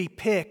waited to be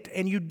picked,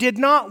 and you did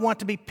not want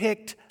to be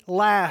picked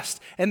last.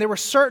 And there were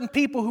certain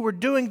people who were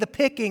doing the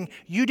picking,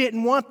 you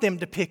didn't want them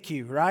to pick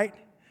you, right?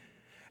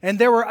 And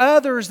there were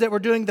others that were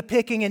doing the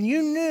picking, and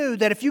you knew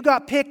that if you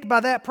got picked by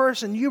that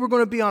person, you were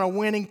going to be on a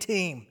winning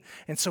team.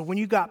 And so when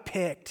you got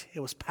picked, it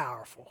was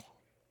powerful.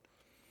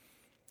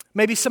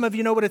 Maybe some of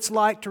you know what it's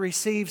like to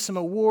receive some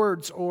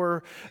awards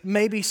or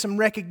maybe some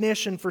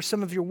recognition for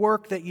some of your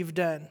work that you've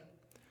done.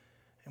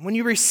 And when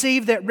you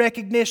receive that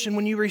recognition,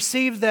 when you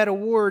receive that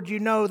award, you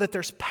know that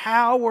there's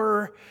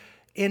power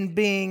in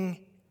being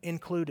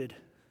included.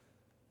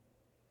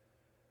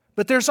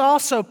 But there's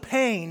also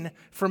pain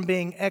from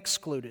being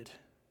excluded.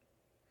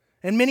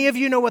 And many of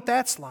you know what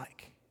that's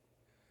like.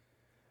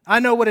 I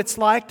know what it's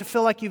like to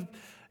feel like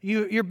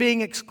you're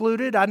being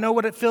excluded. I know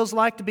what it feels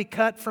like to be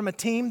cut from a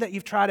team that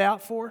you've tried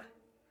out for.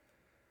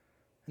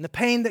 And the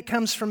pain that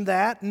comes from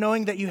that,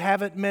 knowing that you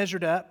haven't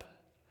measured up.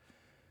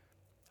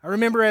 I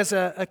remember as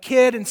a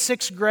kid in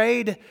 6th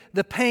grade,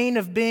 the pain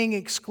of being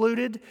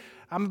excluded.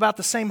 I'm about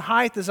the same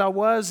height as I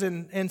was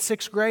in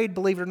 6th grade,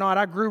 believe it or not.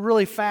 I grew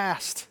really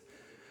fast.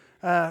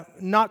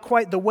 Not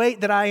quite the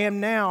weight that I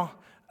am now.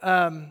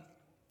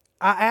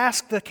 I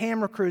asked the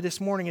camera crew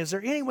this morning, is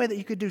there any way that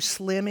you could do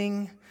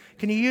slimming?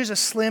 Can you use a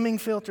slimming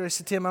filter? I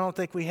said, Tim, I don't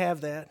think we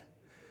have that.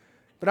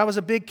 But I was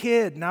a big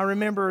kid, and I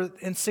remember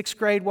in 6th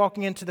grade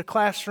walking into the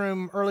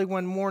classroom early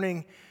one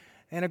morning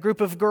and a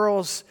group of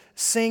girls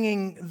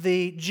singing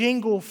the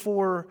jingle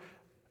for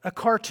a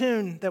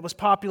cartoon that was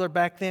popular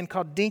back then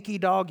called Dinky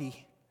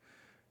Doggy.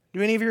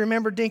 Do any of you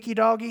remember Dinky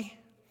Doggy?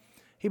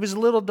 He was a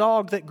little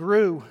dog that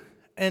grew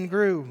and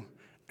grew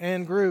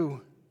and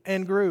grew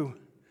and grew.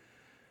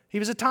 He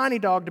was a tiny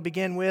dog to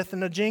begin with,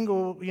 and the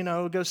jingle,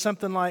 goes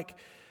something like,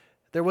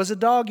 there was a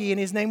doggy and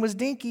his name was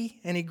Dinky,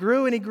 and he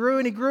grew and he grew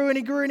and he grew and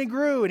he grew and he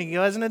grew, and he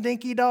wasn't a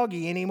dinky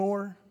doggy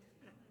anymore.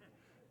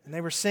 And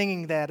they were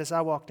singing that as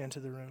I walked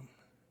into the room.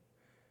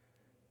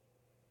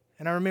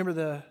 And I remember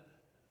the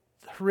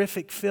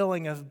horrific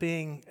feeling of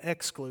being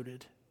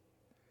excluded.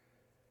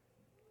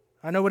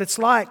 I know what it's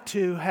like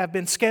to have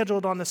been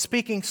scheduled on the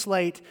speaking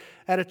slate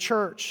at a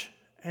church,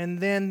 and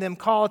then them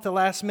call at the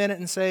last minute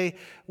and say,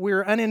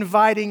 we're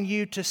uninviting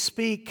you to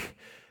speak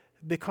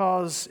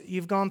because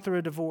you've gone through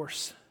a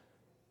divorce,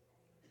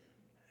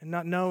 and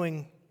not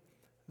knowing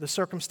the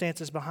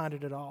circumstances behind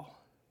it at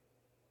all.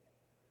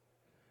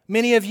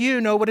 Many of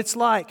you know what it's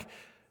like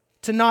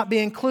to not be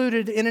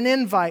included in an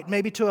invite,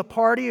 maybe to a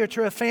party or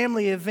to a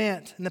family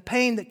event, and the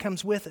pain that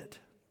comes with it.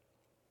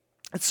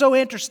 It's so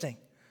interesting.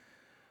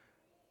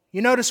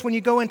 You notice when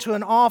you go into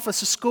an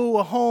office, a school,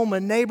 a home, a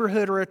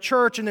neighborhood, or a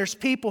church, and there's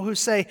people who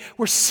say,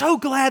 we're so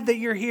glad that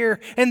you're here,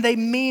 and they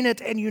mean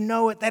it, and you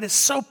know it. That is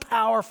so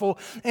powerful,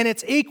 and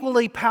it's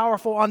equally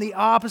powerful on the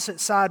opposite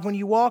side when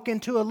you walk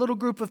into a little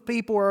group of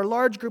people or a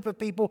large group of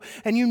people,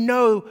 and you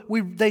know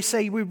they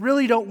say, we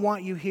really don't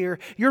want you here.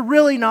 You're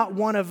really not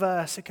one of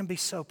us. It can be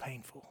so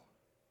painful.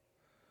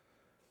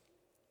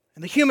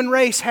 And the human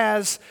race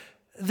has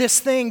this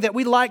thing that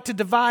we like to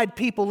divide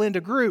people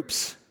into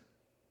groups.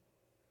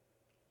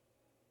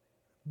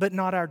 But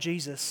not our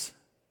Jesus.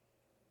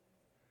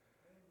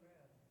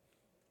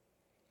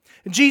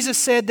 Jesus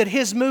said that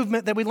His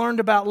movement that we learned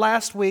about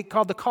last week,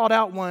 called the Called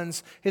Out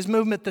Ones, His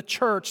movement, the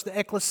church, the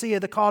ecclesia,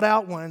 the Called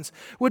Out Ones,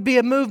 would be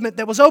a movement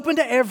that was open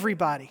to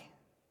everybody.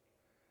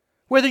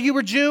 Whether you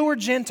were Jew or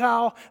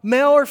Gentile,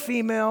 male or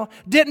female,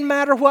 didn't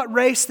matter what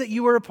race that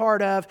you were a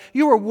part of,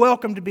 you were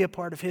welcome to be a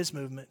part of His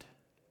movement.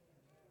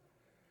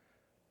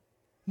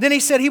 Then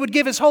He said He would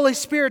give His Holy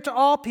Spirit to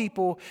all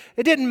people.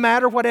 It didn't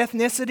matter what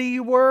ethnicity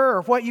you were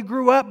or what you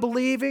grew up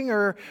believing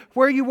or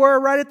where you were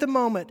right at the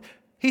moment.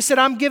 He said,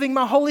 I'm giving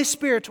my Holy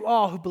Spirit to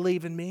all who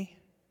believe in me.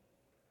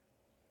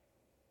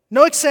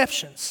 No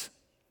exceptions.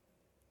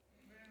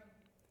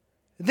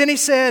 Then He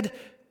said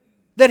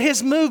that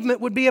His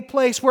movement would be a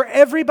place where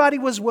everybody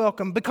was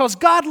welcome because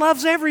God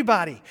loves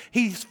everybody.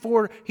 He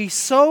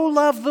so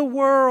loved the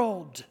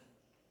world.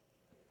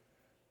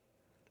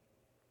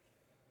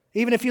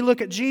 Even if you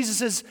look at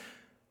Jesus'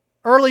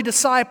 early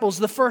disciples,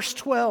 the first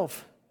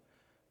 12,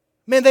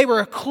 Man, they were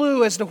a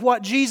clue as to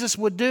what Jesus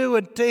would do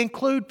and to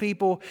include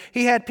people.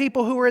 He had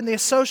people who were in the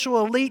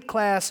social elite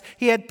class.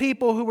 He had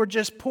people who were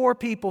just poor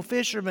people,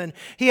 fishermen.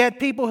 He had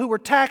people who were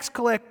tax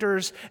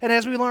collectors, and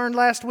as we learned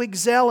last week,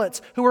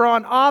 zealots, who were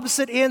on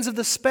opposite ends of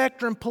the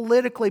spectrum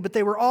politically, but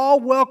they were all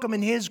welcome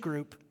in His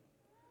group.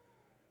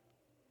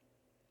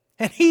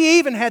 And He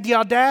even had the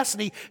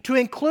audacity to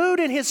include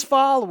in His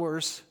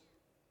followers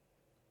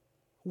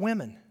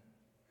women,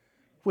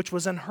 which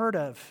was unheard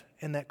of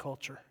in that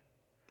culture.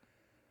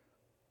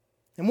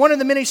 And one of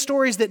the many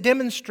stories that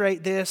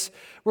demonstrate this,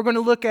 we're going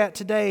to look at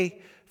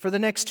today for the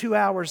next 2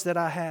 hours that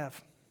I have.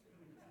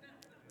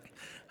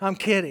 I'm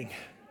kidding.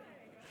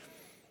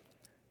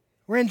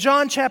 We're in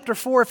John chapter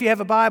 4, if you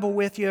have a Bible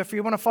with you. If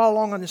you want to follow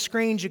along on the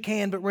screens, you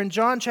can. But we're in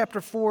John chapter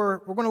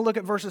 4. We're going to look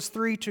at verses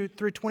 3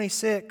 through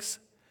 26.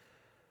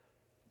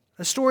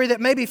 A story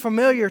that may be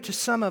familiar to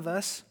some of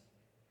us.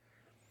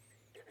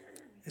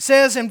 It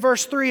says in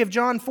verse 3 of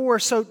John 4,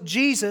 "So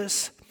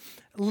Jesus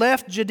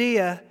left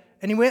Judea,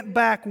 and He went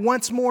back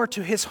once more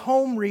to His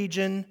home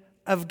region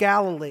of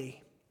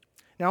Galilee."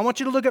 Now I want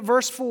you to look at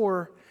verse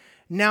 4.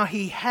 "Now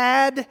He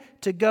had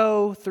to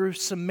go through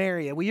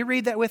Samaria." Will you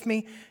read that with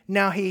me?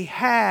 Now He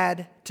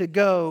had to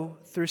go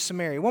through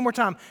Samaria. One more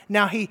time.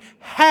 Now He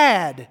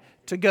had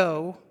to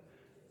go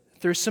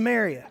through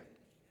Samaria.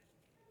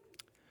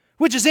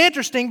 Which is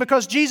interesting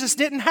because Jesus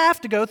didn't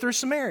have to go through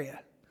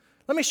Samaria.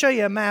 Let me show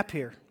you a map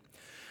here.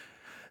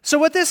 So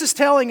what this is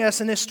telling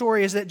us in this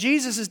story is that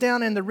Jesus is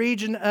down in the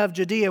region of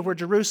Judea where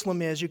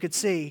Jerusalem is, you could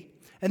see.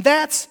 And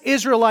that's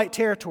Israelite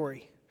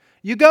territory.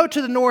 You go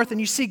to the north and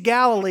you see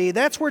Galilee,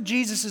 that's where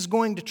Jesus is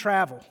going to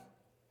travel.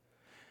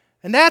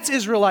 And that's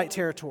Israelite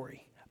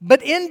territory.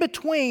 But in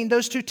between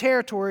those two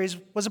territories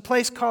was a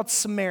place called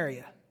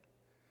Samaria.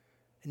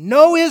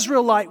 No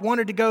Israelite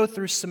wanted to go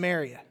through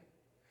Samaria.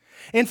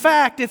 In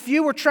fact, if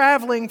you were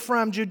traveling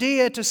from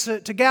Judea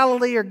to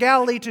Galilee or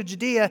Galilee to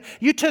Judea,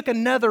 you took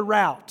another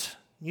route.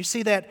 You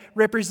see that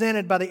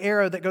represented by the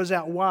arrow that goes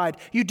out wide.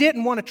 You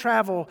didn't want to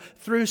travel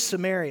through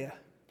Samaria.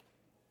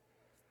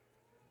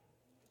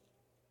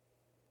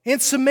 In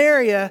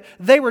Samaria,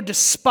 they were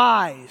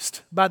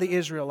despised by the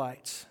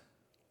Israelites.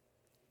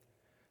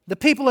 The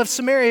people of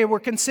Samaria were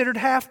considered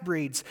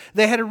half-breeds.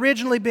 They had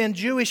originally been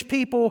Jewish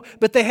people,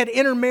 but they had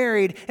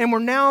intermarried and were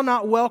now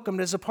not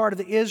welcomed as a part of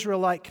the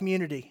Israelite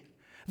community.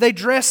 They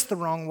dressed the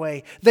wrong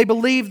way. They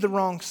believed the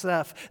wrong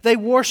stuff. They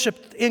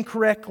worshiped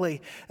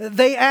incorrectly.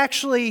 They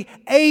actually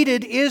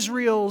aided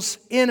Israel's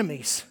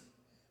enemies.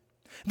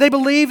 They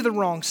believed the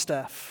wrong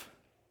stuff.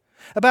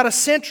 About a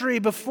century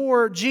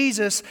before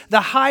Jesus,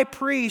 the high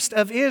priest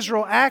of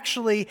Israel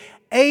actually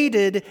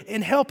aided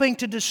in helping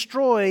to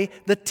destroy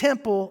the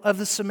temple of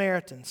the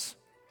Samaritans.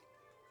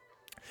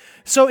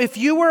 So if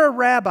you were a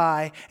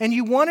rabbi and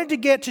you wanted to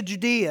get to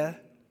Judea,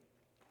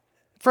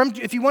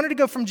 if you wanted to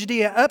go from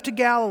Judea up to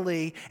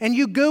Galilee and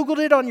you Googled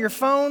it on your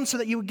phone so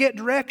that you would get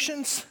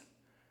directions,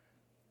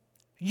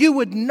 you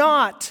would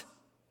not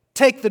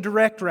take the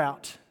direct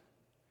route.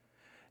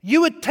 You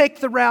would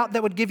take the route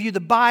that would give you the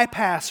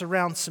bypass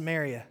around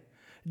Samaria.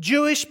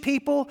 Jewish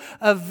people,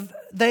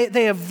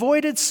 they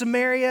avoided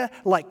Samaria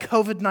like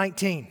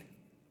COVID-19.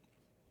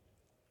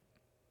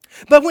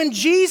 But when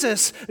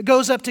Jesus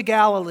goes up to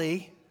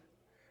Galilee,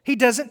 He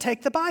doesn't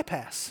take the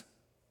bypass.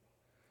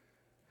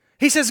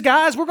 He says,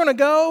 guys, we're going to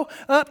go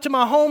up to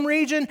my home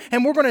region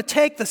and we're going to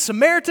take the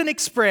Samaritan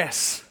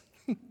Express.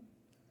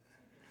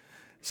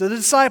 So the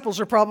disciples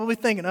are probably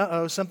thinking,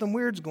 uh-oh, something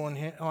weird's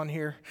going on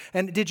here.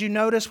 And did you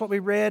notice what we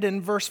read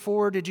in verse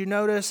 4? Did you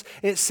notice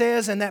it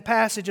says in that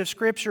passage of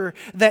Scripture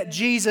that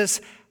Jesus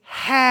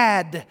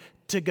had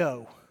to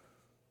go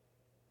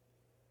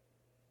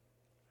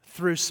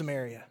through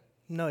Samaria?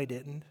 No, He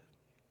didn't.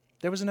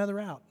 There was another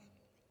route.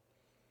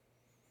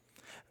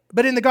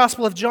 But in the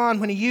Gospel of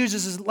John, when he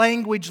uses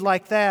language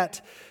like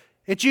that,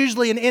 it's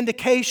usually an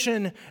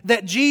indication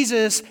that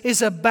Jesus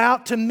is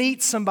about to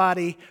meet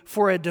somebody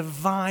for a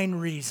divine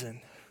reason.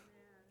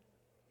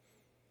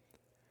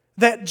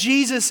 That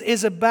Jesus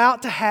is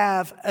about to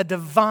have a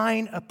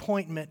divine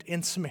appointment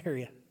in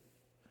Samaria.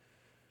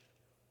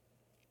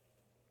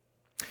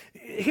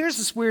 Here's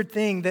this weird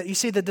thing that you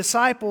see the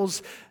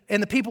disciples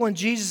and the people in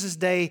Jesus'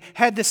 day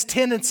had this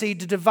tendency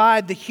to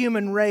divide the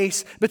human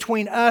race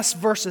between us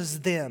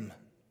versus them.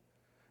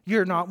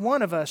 You're not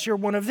one of us, you're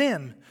one of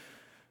them.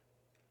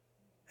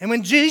 And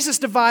when Jesus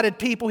divided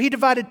people, He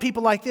divided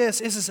people like this.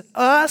 This is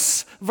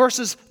us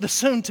versus the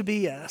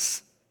soon-to-be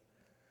us.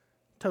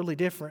 Totally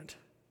different.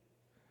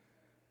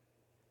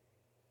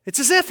 It's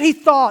as if He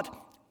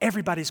thought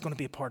everybody's going to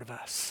be a part of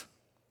us.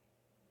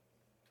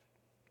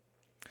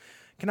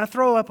 Can I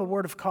throw up a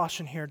word of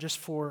caution here just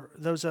for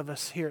those of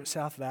us here at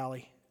South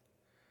Valley?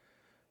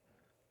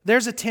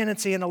 There's a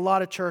tendency in a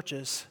lot of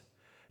churches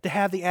to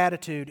have the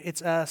attitude,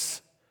 it's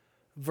us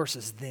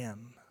versus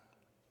them.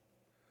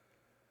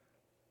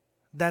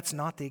 That's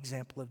not the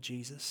example of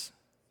Jesus.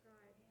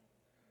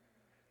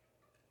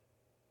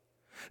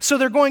 So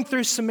they're going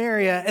through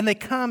Samaria and they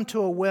come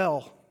to a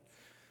well.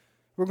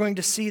 We're going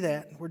to see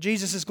that, where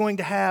Jesus is going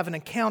to have an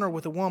encounter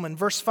with a woman.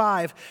 Verse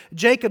 5,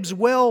 Jacob's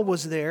well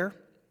was there,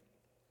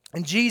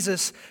 and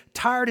Jesus,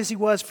 tired as he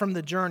was from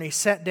the journey,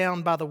 sat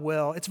down by the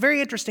well. It's a very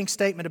interesting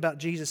statement about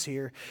Jesus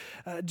here.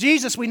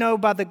 Jesus, we know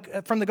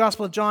from the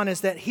Gospel of John,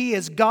 is that he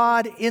is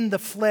God in the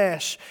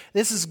flesh.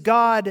 This is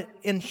God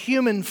in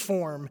human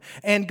form.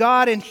 And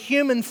God in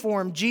human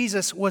form,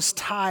 Jesus, was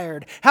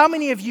tired. How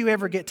many of you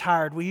ever get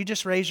tired? Will you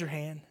just raise your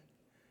hand?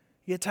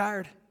 You get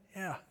tired?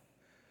 Yeah.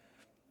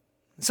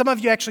 Some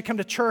of you actually come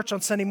to church on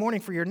Sunday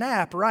morning for your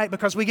nap, right?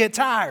 Because we get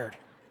tired.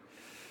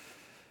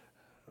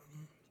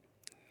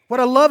 What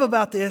I love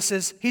about this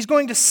is he's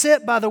going to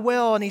sit by the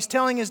well and he's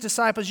telling his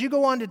disciples, you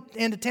go on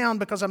into town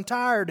because I'm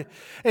tired.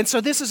 And so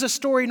this is a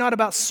story not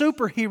about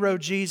superhero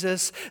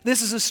Jesus.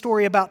 This is a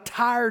story about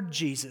tired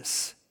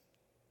Jesus.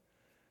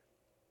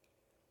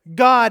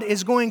 God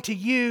is going to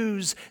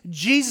use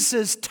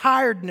Jesus'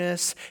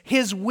 tiredness,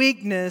 his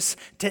weakness,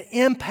 to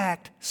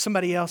impact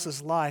somebody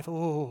else's life.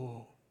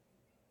 Oh.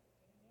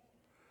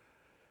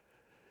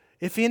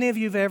 If any of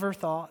you have ever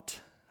thought,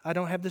 I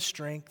don't have the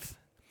strength,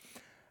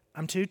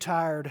 I'm too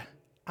tired,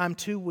 I'm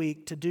too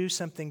weak to do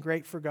something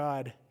great for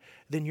God,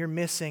 then you're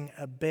missing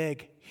a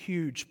big,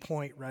 huge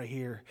point right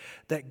here.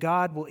 That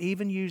God will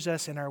even use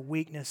us in our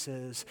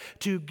weaknesses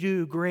to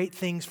do great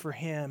things for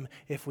Him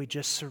if we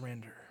just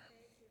surrender.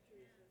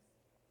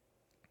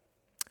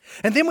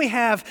 And then we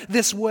have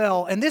this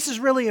well, and this is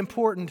really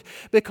important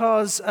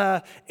because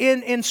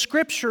in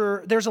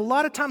Scripture, there's a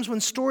lot of times when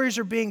stories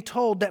are being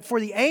told that for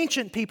the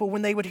ancient people,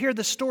 when they would hear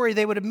the story,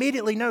 they would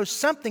immediately know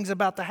something's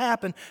about to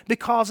happen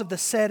because of the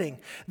setting.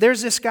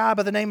 There's this guy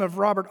by the name of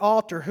Robert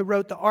Alter who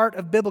wrote The Art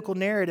of Biblical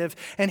Narrative,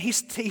 and he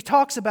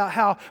talks about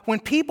how when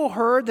people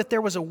heard that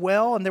there was a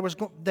well and there was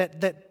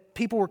that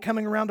people were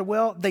coming around a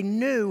well, they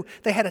knew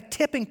they had a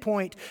tipping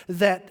point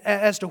that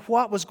as to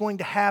what was going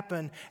to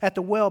happen at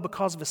the well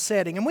because of a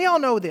setting. And we all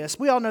know this.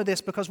 We all know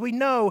this because we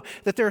know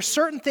that there are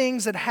certain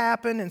things that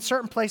happen in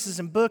certain places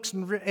in books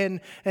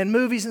and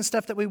movies and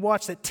stuff that we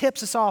watch that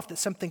tips us off that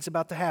something's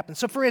about to happen.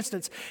 So for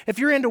instance, if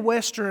you're into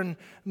Western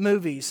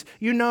movies,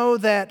 you know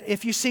that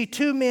if you see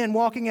two men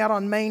walking out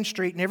on Main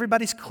Street and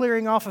everybody's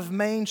clearing off of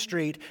Main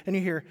Street and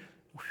you hear,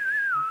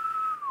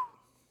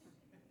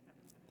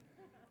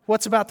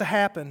 what's about to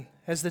happen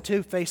as the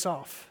two face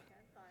off?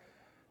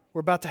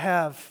 We're about to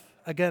have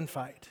a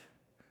gunfight.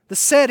 The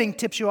setting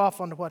tips you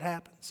off onto what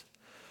happens.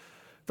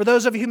 For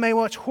those of you who may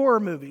watch horror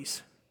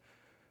movies,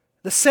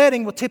 the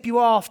setting will tip you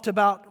off to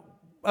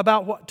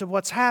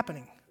what's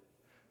happening.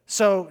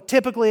 So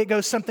typically it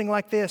goes something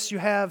like this. You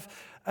have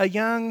a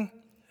young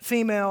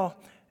female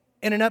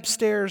in an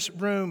upstairs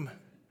room.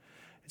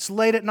 It's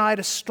late at night,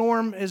 a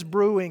storm is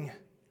brewing.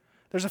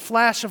 There's a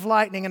flash of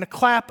lightning and a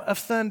clap of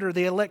thunder.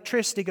 The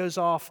electricity goes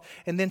off,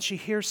 and then she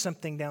hears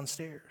something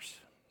downstairs.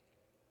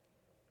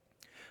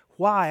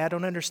 Why? I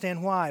don't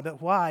understand why,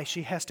 but why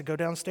she has to go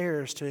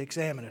downstairs to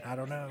examine it, I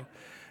don't know.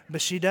 But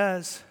she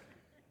does.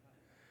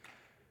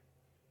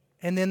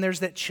 And then there's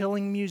that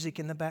chilling music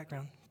in the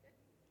background.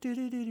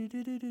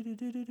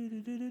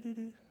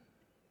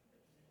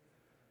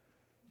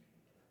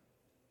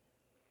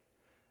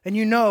 And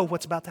you know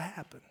what's about to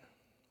happen.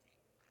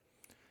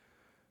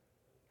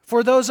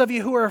 For those of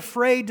you who are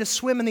afraid to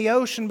swim in the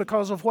ocean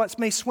because of what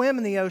may swim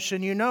in the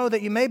ocean, you know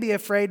that you may be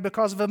afraid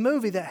because of a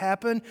movie that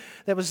happened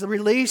that was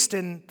released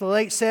in the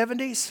late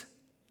 70s.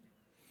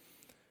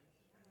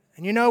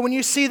 And you know, when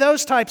you see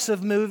those types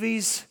of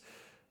movies,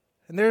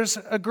 and there's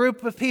a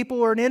group of people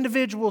or an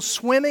individual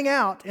swimming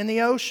out in the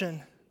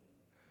ocean,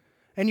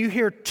 and you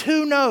hear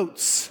two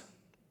notes,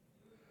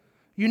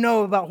 you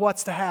know about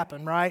what's to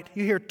happen, right?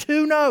 You hear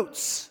two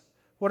notes.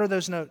 What are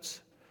those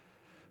notes?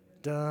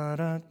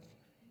 Da-da.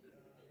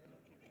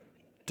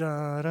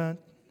 The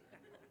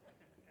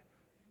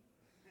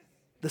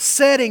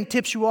setting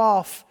tips you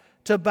off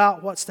to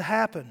about what's to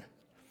happen.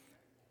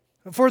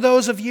 For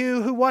those of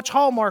you who watch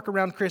Hallmark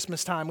around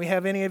Christmas time, we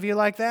have any of you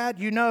like that?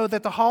 You know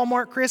that the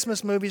Hallmark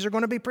Christmas movies are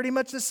going to be pretty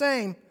much the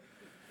same.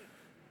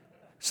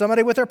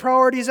 Somebody with their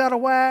priorities out of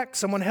whack,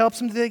 someone helps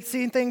them to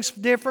see things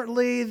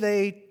differently,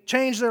 they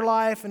change their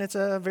life, and it's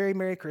a very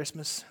Merry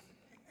Christmas.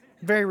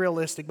 Very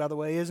realistic, by the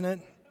way, isn't it?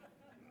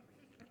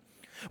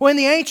 Well, in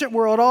the ancient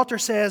world, Alter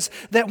says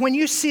that when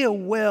you see a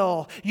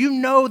well, you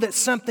know that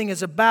something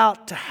is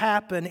about to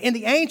happen. In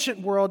the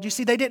ancient world, you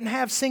see, they didn't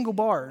have single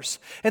bars,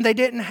 and they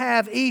didn't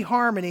have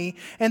eHarmony,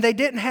 and they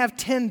didn't have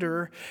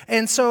Tinder.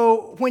 And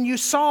so when you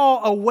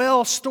saw a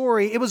well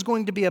story, it was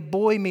going to be a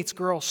boy meets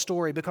girl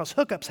story because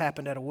hookups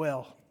happened at a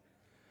well.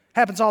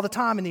 Happens all the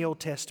time in the Old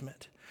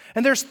Testament.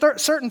 And there's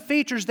certain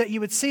features that you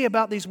would see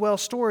about these well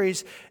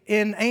stories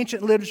in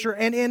ancient literature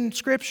and in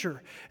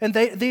Scripture. And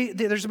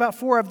there's about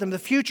 4 of them. The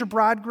future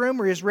bridegroom,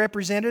 where his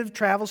representative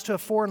travels to a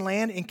foreign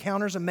land,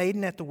 encounters a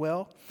maiden at the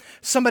well.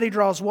 Somebody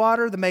draws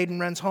water, the maiden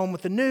runs home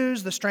with the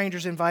news, the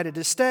stranger's invited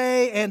to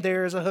stay, and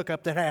there's a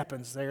hookup that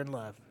happens. They're in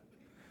love.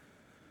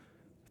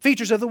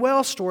 Features of the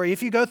well story.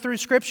 If you go through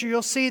Scripture,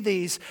 you'll see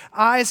these.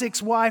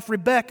 Isaac's wife,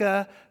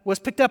 Rebekah, was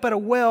picked up at a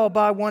well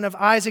by one of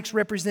Isaac's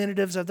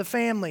representatives of the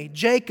family.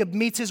 Jacob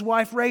meets his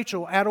wife,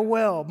 Rachel, at a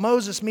well.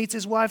 Moses meets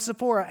his wife,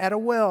 Zipporah, at a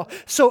well.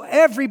 So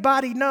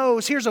everybody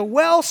knows, here's a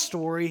well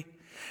story.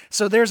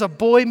 So there's a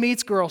boy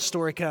meets girl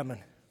story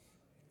coming.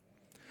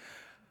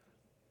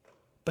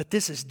 But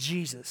this is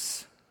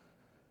Jesus.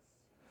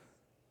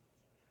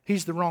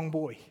 He's the wrong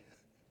boy.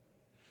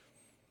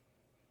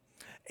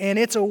 And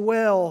it's a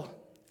well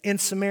in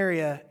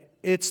Samaria.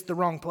 It's the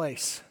wrong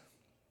place.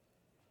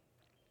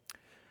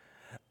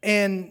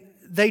 And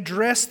they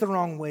dress the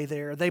wrong way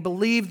there. They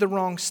believe the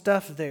wrong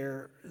stuff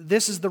there.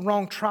 This is the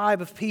wrong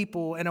tribe of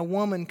people, and a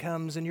woman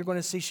comes, and you're going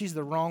to see she's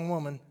the wrong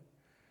woman.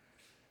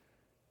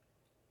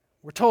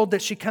 We're told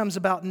that she comes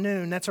about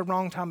noon. That's a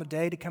wrong time of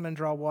day to come and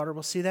draw water.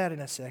 We'll see that in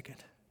a second.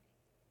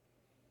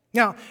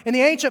 Now, in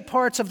the ancient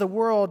parts of the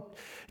world,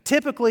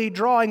 typically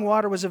drawing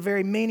water was a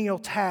very menial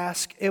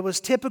task. It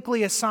was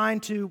typically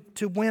assigned to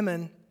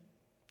women.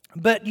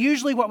 But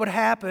usually what would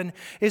happen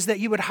is that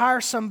you would hire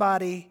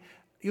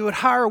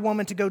a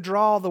woman to go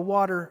draw the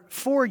water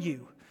for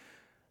you.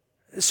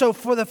 So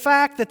for the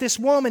fact that this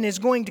woman is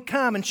going to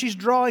come and she's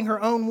drawing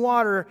her own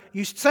water,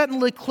 you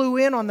suddenly clue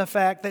in on the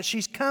fact that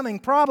she's coming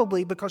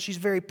probably because she's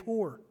very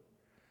poor.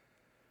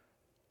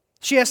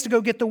 She has to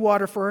go get the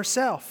water for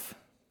herself.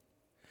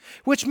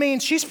 Which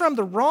means she's from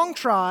the wrong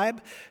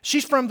tribe,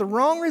 she's from the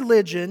wrong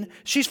religion,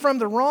 she's from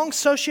the wrong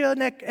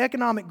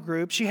socioeconomic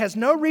group, she has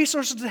no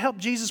resources to help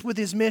Jesus with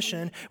his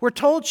mission. We're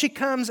told she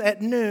comes at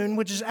noon,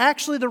 which is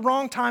actually the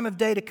wrong time of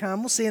day to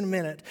come. We'll see in a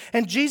minute.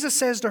 And Jesus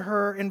says to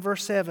her in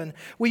verse 7,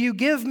 "Will you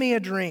give me a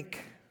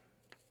drink?"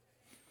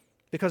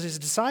 Because his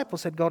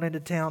disciples had gone into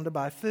town to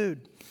buy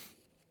food.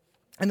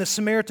 And the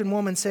Samaritan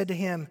woman said to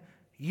him,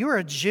 "You're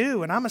a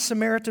Jew and I'm a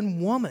Samaritan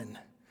woman.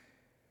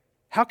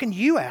 How can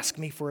you ask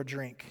me for a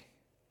drink?"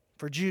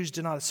 For Jews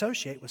do not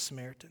associate with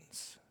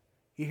Samaritans.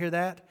 You hear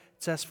that?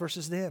 It's us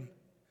versus them.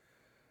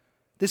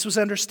 This was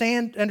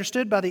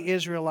understood by the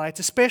Israelites,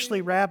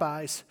 especially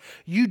rabbis.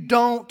 You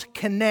don't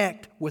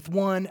connect with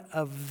one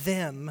of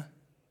them.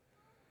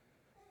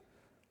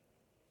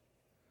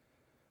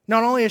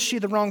 Not only is she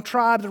the wrong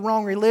tribe, the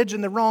wrong religion,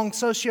 the wrong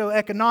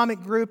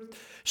socioeconomic group,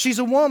 she's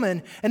a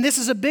woman. And this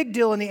is a big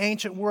deal in the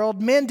ancient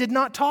world. Men did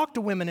not talk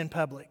to women in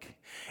public.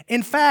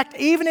 In fact,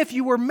 even if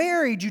you were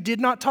married, you did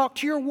not talk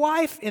to your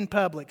wife in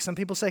public. Some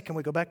people say, can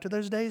we go back to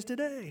those days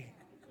today?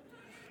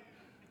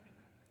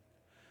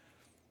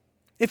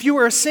 If you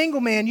were a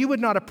single man, you would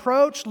not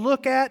approach,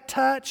 look at,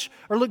 touch,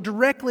 or look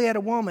directly at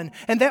a woman.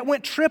 And that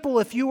went triple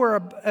if you were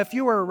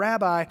a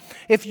rabbi.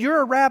 If you're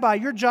a rabbi,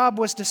 your job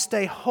was to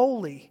stay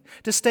holy,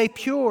 to stay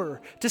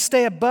pure, to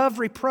stay above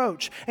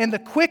reproach. And the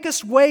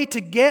quickest way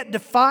to get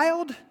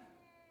defiled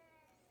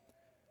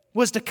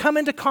was to come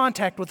into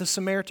contact with a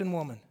Samaritan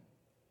woman.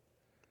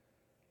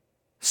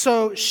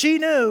 So she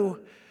knew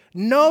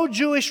no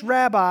Jewish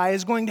rabbi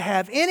is going to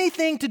have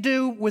anything to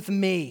do with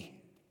me.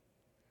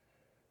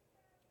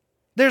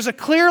 There's a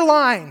clear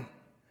line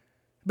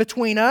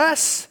between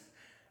us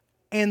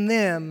and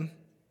them.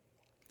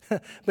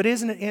 But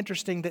isn't it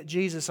interesting that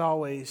Jesus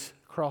always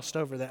crossed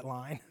over that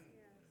line?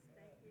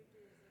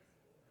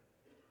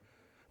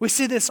 We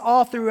see this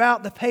all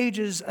throughout the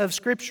pages of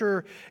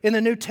Scripture in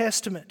the New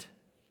Testament.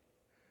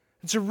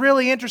 It's a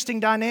really interesting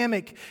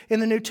dynamic in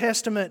the New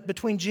Testament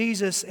between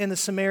Jesus and the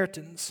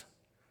Samaritans.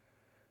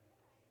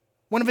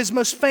 One of his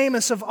most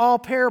famous of all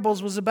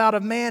parables was about a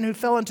man who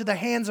fell into the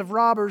hands of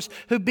robbers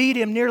who beat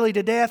him nearly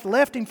to death,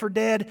 left him for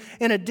dead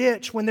in a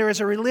ditch when there is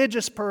a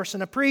religious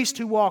person, a priest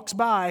who walks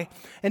by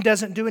and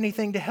doesn't do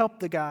anything to help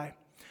the guy.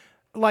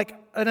 Like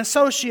an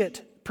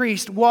associate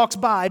priest walks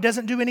by,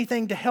 doesn't do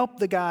anything to help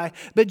the guy,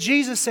 but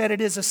Jesus said it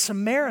is a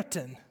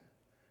Samaritan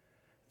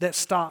that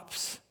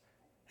stops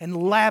and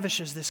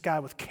lavishes this guy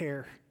with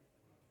care.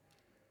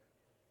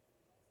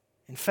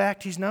 In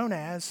fact, he's known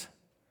as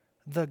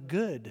the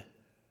Good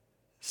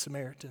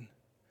Samaritan.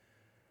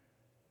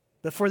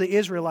 But for the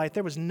Israelite,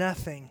 there was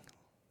nothing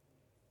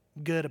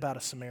good about a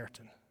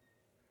Samaritan.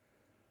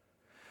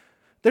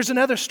 There's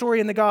another story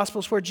in the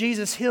Gospels where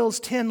Jesus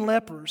heals 10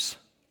 lepers.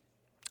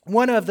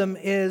 One of them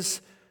is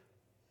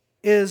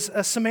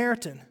a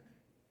Samaritan.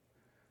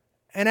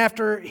 And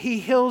after he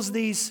heals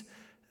these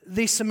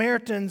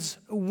Samaritans,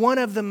 one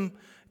of them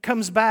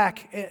comes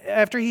back.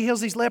 After he heals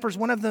these lepers,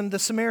 one of them, the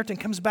Samaritan,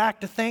 comes back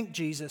to thank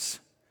Jesus.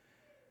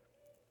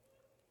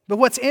 But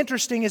what's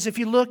interesting is if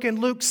you look in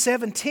Luke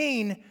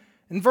 17,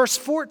 in verse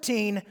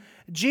 14,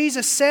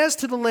 Jesus says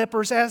to the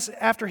lepers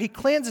after he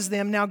cleanses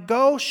them, "Now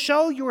go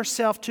show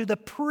yourself to the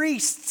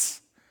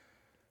priests."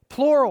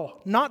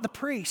 Plural, not the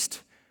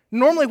priest.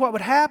 Normally what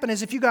would happen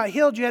is if you got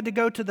healed, you'd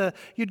go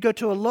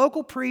to a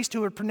local priest who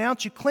would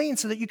pronounce you clean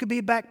so that you could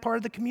be back part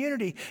of the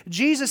community.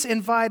 Jesus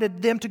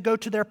invited them to go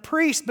to their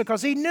priest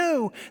because he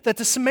knew that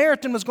the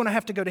Samaritan was going to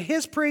have to go to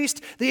his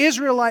priest, the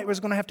Israelite was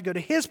going to have to go to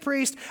his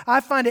priest.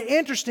 I find it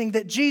interesting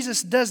that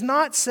Jesus does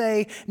not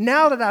say,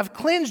 "Now that I've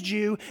cleansed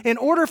you, in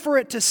order for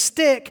it to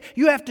stick,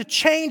 you have to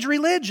change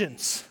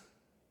religions."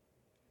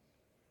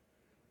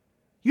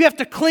 You have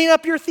to clean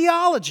up your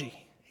theology.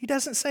 He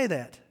doesn't say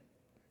that.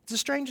 It's the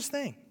strangest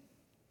thing.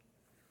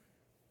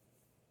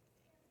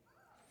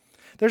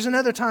 There's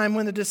another time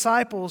when the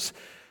disciples,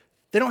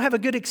 they don't have a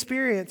good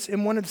experience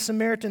in one of the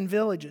Samaritan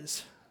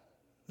villages.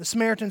 The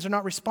Samaritans are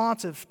not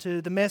responsive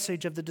to the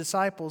message of the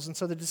disciples, and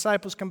so the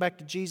disciples come back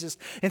to Jesus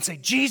and say,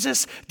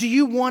 Jesus, do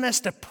you want us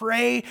to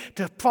pray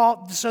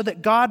so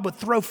that God would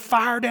throw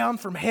fire down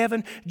from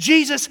heaven?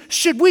 Jesus,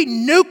 should we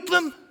nuke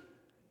them?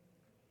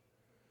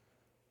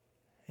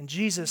 And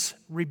Jesus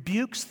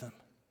rebukes them.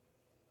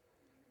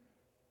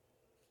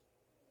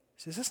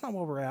 He says, that's not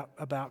what we're out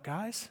about,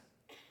 guys.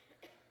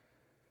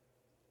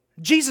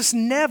 Jesus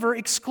never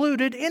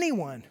excluded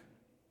anyone.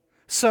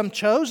 Some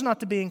chose not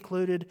to be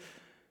included,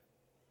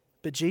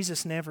 but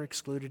Jesus never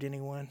excluded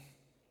anyone.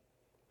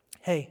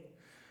 Hey,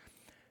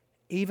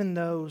 even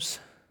those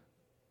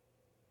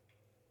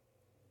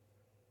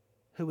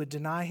who would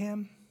deny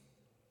Him,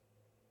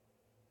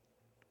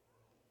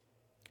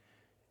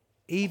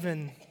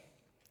 even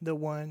the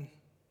one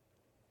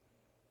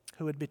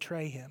who would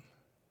betray Him.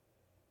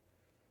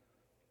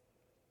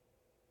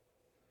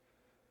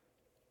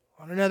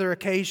 On another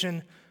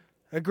occasion,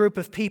 a group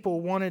of people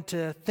wanted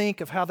to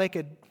think of how they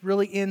could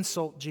really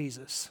insult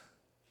Jesus.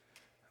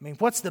 I mean,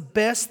 what's the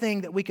best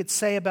thing that we could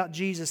say about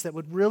Jesus that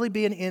would really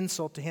be an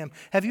insult to Him?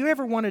 Have you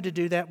ever wanted to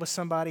do that with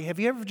somebody? Have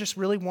you ever just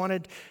really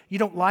wanted, you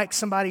don't like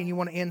somebody and you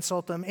want to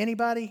insult them?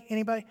 Anybody?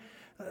 Anybody?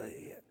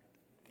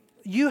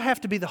 You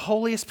have to be the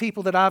holiest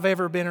people that I've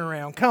ever been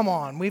around. Come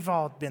on, we've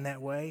all been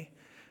that way.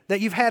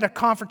 That you've had a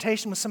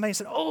confrontation with somebody and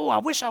said, oh, I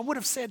wish I would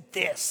have said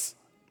this.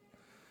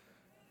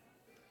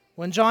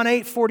 When John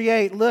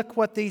 8:48, look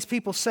what these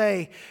people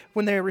say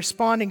when they're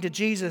responding to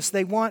Jesus.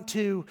 They want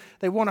to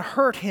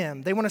hurt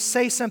Him. They want to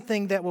say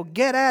something that will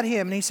get at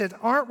Him. And He said,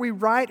 aren't we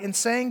right in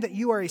saying that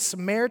you are a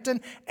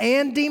Samaritan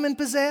and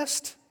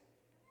demon-possessed?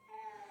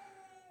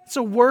 It's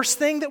the worst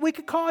thing that we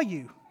could call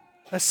you,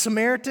 a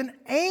Samaritan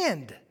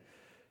and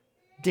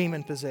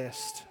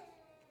demon-possessed.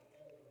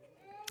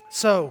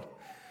 So,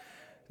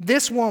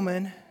 this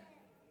woman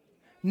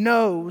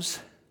knows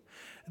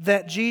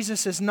that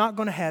Jesus is not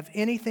going to have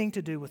anything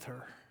to do with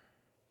her.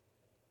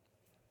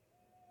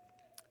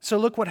 So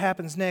look what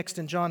happens next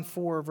in John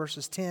 4,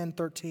 verses 10,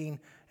 13,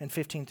 and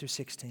 15 through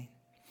 16.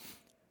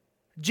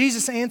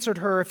 Jesus answered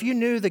her, if you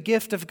knew the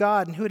gift of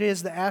God and who it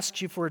is that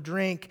asks you for a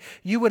drink,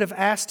 you would have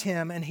asked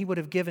Him and He would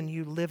have given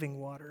you living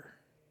water.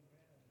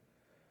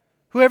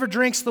 Whoever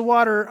drinks the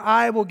water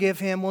I will give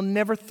him will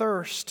never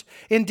thirst.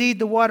 Indeed,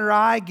 the water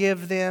I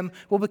give them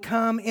will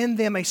become in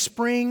them a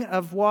spring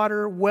of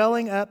water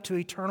welling up to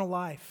eternal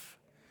life.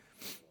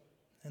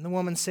 And the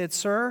woman said,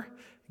 Sir,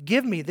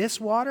 give me this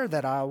water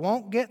that I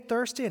won't get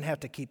thirsty and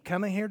have to keep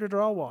coming here to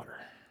draw water.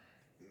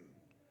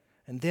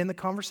 And then the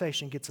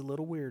conversation gets a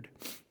little weird.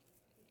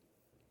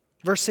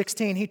 Verse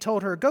 16, he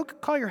told her, Go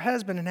call your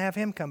husband and have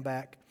him come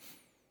back.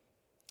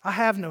 I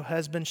have no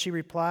husband, she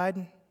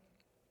replied.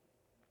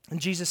 And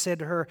Jesus said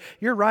to her,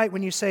 You're right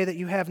when you say that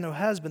you have no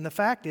husband. The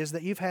fact is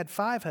that you've had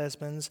 5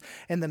 husbands,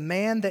 and the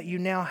man that you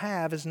now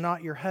have is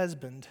not your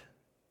husband.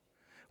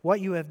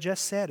 What you have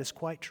just said is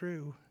quite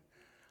true.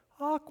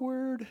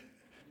 Awkward.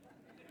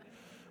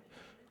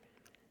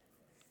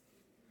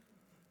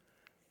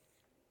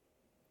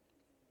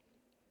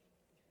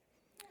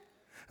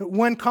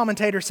 One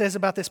commentator says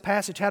about this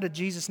passage, how did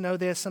Jesus know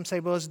this? Some say,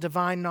 well, it's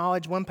divine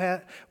knowledge.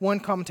 One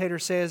commentator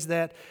says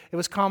that it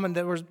was common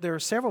that there were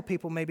several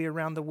people maybe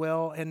around the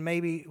well, and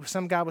maybe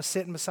some guy was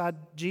sitting beside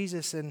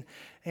Jesus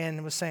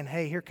and was saying,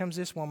 hey, here comes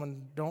this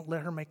woman. Don't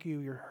let her make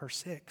you her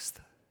 6th.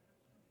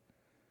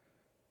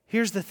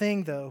 Here's the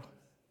thing, though,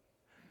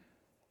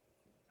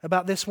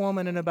 about this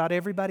woman and about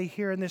everybody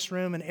here in this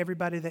room and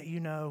everybody that you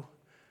know.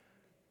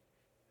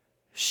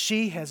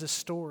 She has a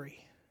story.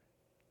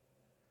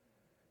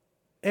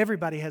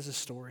 Everybody has a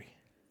story.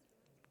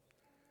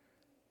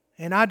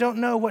 And I don't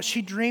know what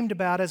she dreamed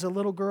about as a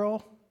little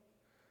girl,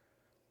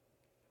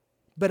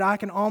 but I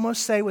can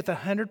almost say with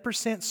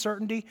 100%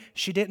 certainty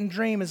she didn't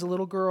dream as a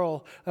little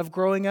girl of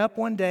growing up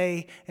one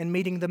day and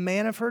meeting the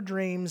man of her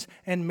dreams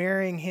and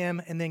marrying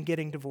him and then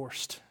getting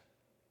divorced.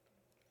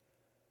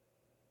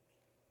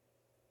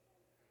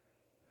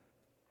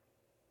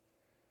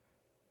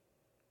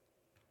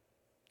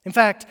 In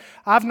fact,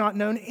 I've not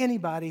known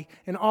anybody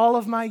in all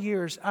of my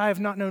years, I have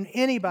not known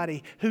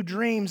anybody who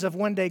dreams of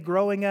one day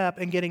growing up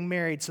and getting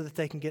married so that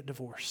they can get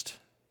divorced.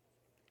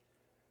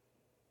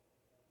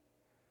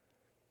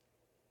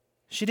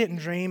 She didn't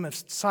dream of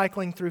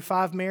cycling through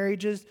 5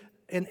 marriages.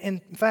 And in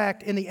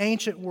fact, in the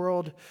ancient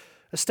world,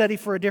 a study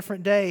for a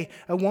different day,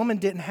 a woman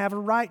didn't have a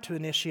right to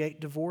initiate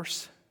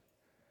divorce.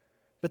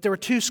 But there were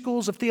 2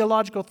 schools of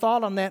theological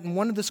thought on that, and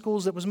one of the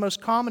schools that was most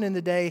common in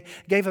the day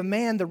gave a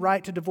man the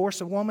right to divorce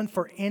a woman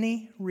for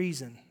any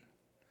reason,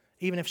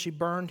 even if she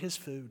burned his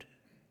food.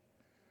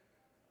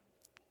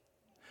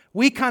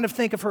 We kind of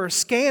think of her as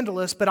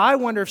scandalous, but I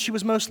wonder if she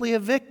was mostly a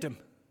victim.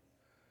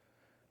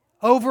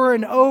 Over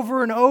and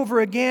over and over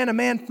again, a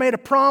man made a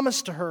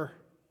promise to her.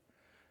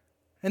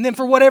 And then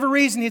for whatever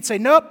reason, he'd say,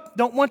 nope,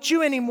 don't want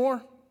you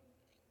anymore.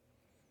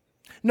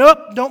 Nope,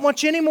 don't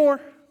want you anymore.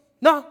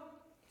 No,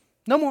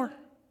 no more.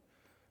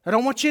 I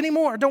don't want you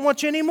anymore. I don't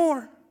want you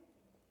anymore.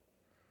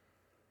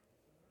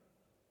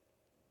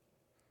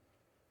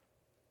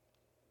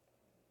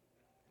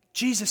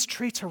 Jesus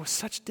treats her with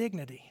such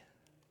dignity.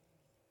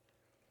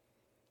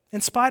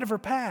 In spite of her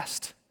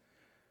past.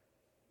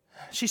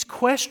 She's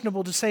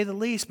questionable to say the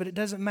least, but it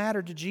doesn't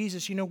matter to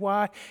Jesus. You know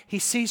why? He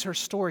sees her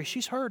story.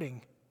 She's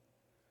hurting.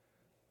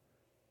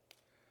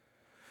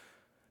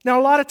 Now,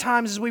 a lot of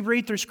times as we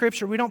read through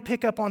Scripture, we don't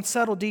pick up on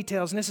subtle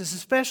details, and this is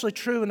especially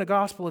true in the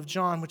Gospel of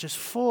John, which is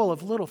full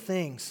of little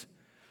things.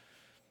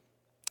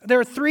 There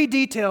are 3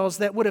 details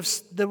that would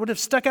have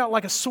stuck out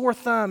like a sore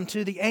thumb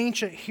to the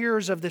ancient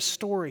hearers of this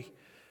story.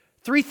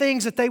 3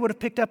 things that they would have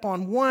picked up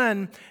on.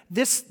 1,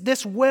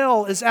 this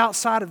well is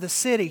outside of the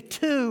city.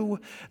 2,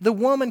 the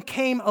woman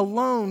came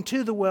alone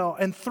to the well.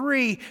 And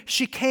 3,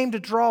 she came to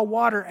draw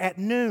water at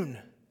noon.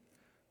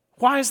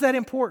 Why is that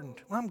important?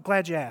 Well, I'm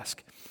glad you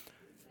asked.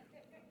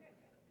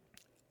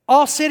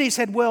 All cities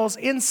had wells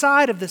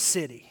inside of the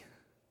city.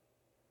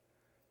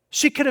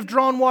 She could have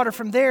drawn water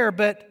from there,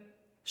 but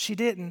she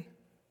didn't.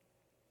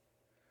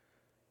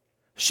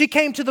 She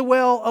came to the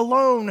well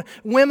alone.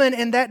 Women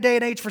in that day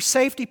and age, for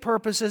safety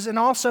purposes and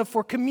also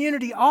for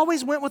community,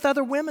 always went with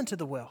other women to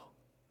the well.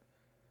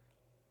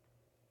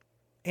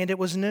 And it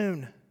was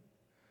noon.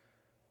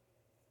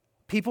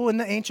 People in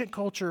the ancient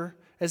culture,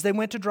 as they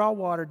went to draw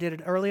water, did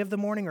it early of the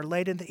morning or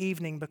late in the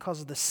evening because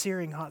of the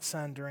searing hot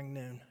sun during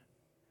noon.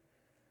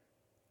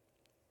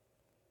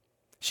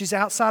 She's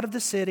outside of the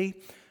city.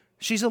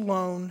 She's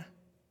alone,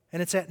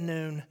 and it's at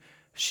noon.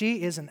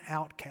 She is an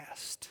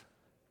outcast.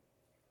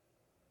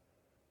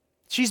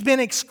 She's been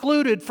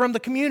excluded from the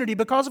community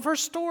because of her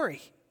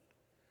story,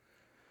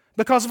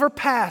 because of her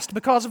past,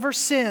 because of her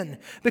sin,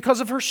 because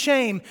of her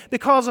shame,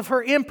 because of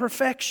her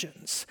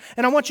imperfections.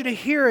 And I want you to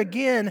hear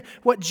again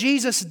what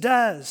Jesus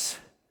does.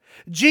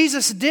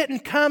 Jesus didn't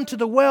come to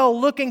the well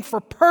looking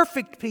for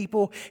perfect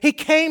people. He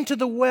came to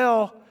the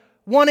well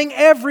wanting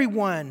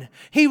everyone.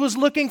 He was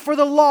looking for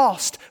the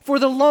lost, for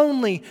the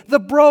lonely, the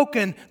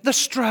broken, the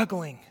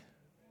struggling.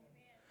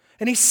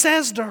 And he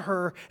says to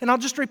her, and I'll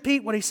just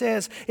repeat what he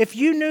says, if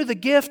you knew the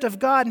gift of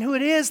God and who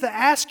it is that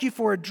asks you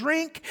for a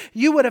drink,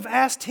 you would have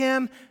asked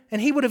him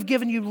and he would have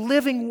given you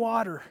living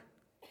water.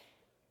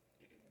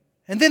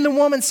 And then the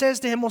woman says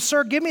to him, well,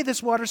 sir, give me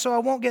this water so I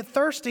won't get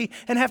thirsty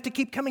and have to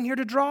keep coming here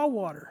to draw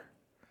water.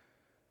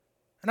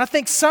 And I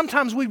think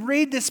sometimes we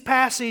read this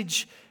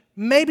passage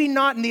maybe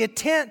not in the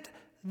intent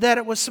that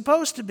it was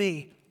supposed to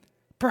be.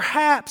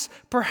 Perhaps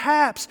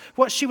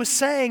what she was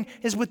saying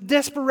is with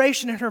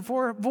desperation in her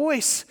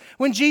voice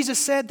when Jesus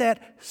said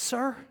that,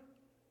 sir,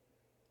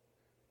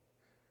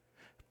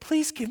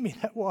 please give me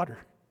that water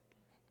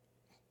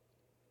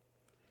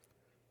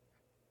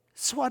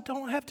so I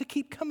don't have to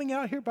keep coming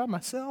out here by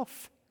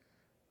myself.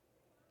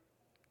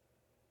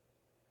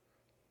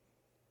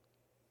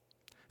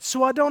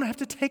 So I don't have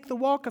to take the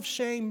walk of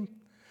shame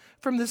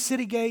from the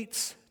city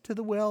gates to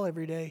the well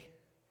every day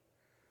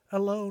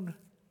alone.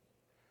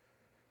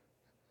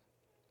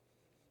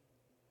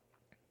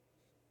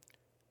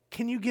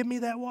 Can you give me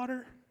that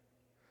water?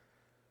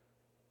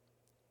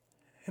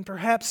 And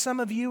perhaps some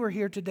of you are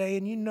here today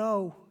and you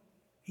know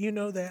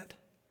that.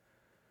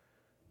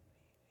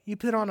 You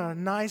put on a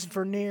nice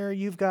veneer,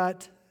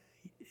 it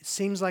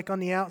seems like on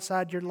the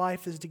outside your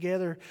life is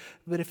together,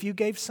 but if you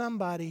gave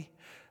somebody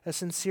a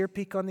sincere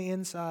peek on the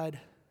inside,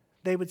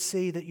 they would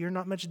see that you're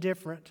not much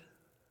different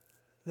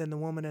than the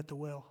woman at the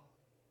well.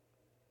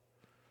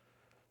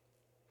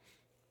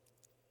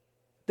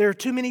 There are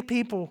too many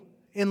people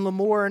in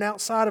Lemoore and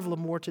outside of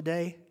Lemoore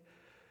today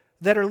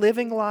that are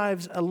living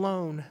lives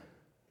alone.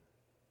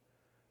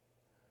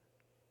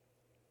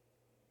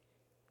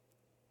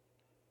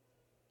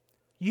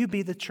 You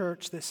be the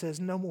church that says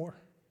no more.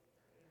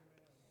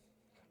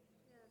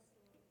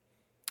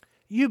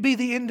 You be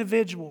the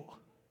individual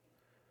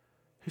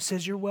who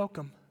says you're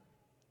welcome.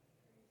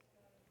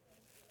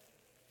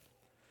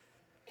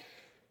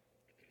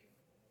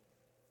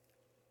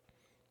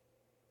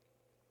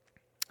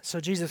 So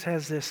Jesus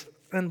has this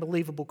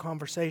unbelievable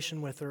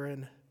conversation with her,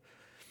 and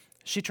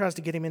she tries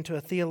to get him into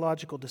a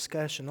theological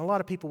discussion. A lot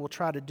of people will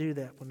try to do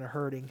that when they're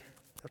hurting.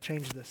 They'll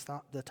change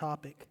the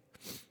topic.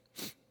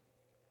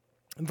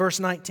 In verse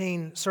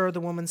 19, sir, the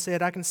woman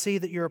said, I can see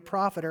that you're a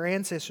prophet. Our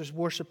ancestors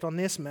worshipped on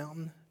this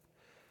mountain.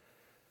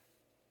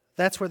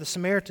 That's where the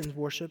Samaritans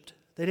worshipped.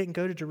 They didn't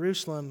go to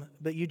Jerusalem,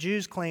 but you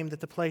Jews claim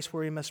that the place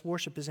where we must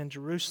worship is in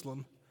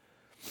Jerusalem.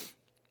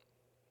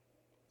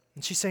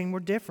 And she's saying, we're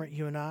different,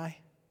 you and I.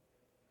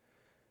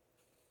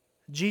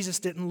 Jesus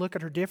didn't look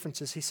at her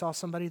differences. He saw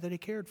somebody that he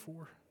cared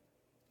for.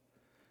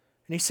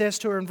 And he says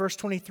to her in verse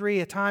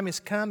 23, a time is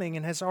coming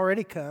and has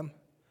already come,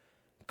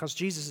 because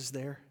Jesus is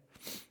there,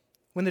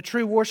 when the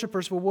true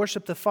worshipers will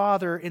worship the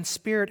Father in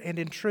spirit and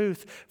in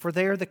truth, for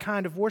they are the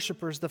kind of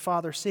worshipers the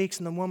Father seeks.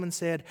 And the woman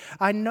said,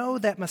 I know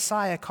that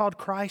Messiah called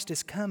Christ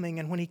is coming,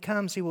 and when he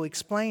comes, he will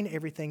explain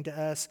everything to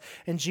us.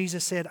 And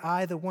Jesus said,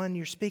 I, the one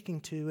you're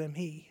speaking to, am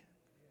he.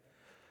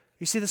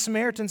 You see, the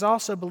Samaritans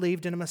also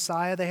believed in a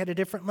Messiah. They had a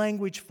different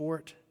language for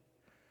it.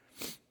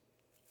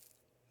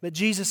 But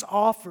Jesus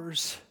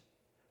offers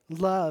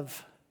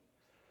love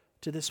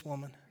to this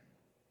woman.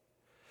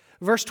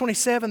 Verse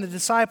 27, the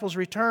disciples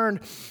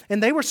returned,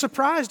 and they were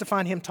surprised to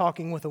find him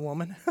talking with a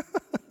woman.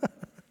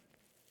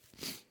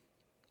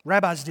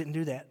 Rabbis didn't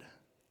do that.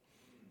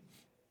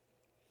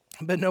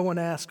 But no one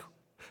asked,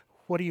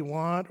 what do you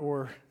want?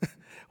 Or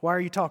why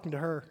are you talking to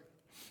her?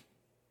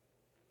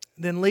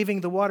 Then leaving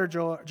the water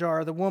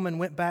jar, the woman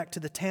went back to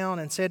the town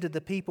and said to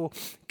the people,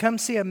 come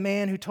see a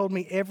man who told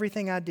me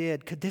everything I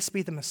did. Could this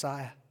be the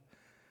Messiah?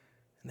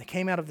 And they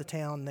came out of the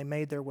town and they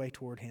made their way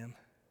toward him.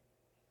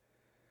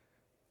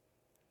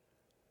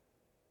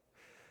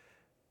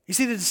 You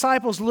see, the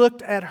disciples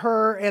looked at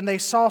her and they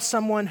saw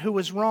someone who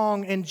was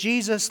wrong, and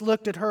Jesus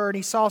looked at her and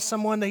he saw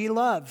someone that he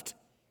loved.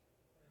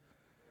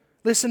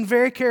 Listen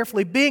very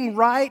carefully. Being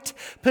right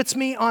puts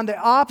me on the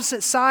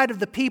opposite side of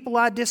the people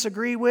I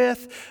disagree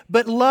with,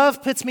 but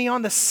love puts me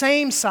on the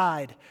same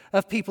side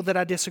of people that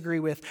I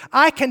disagree with.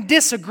 I can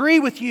disagree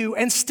with you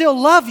and still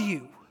love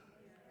you.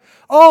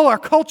 Oh, our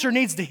culture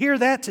needs to hear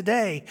that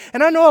today.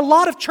 And I know a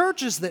lot of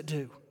churches that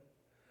do.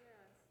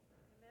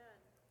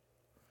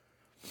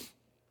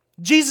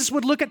 Jesus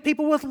would look at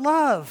people with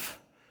love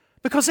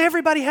because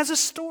everybody has a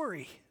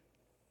story.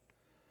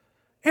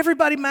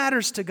 Everybody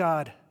matters to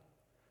God.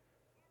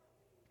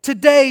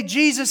 Today,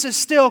 Jesus is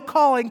still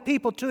calling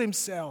people to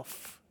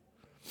himself.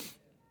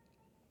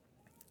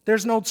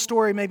 There's an old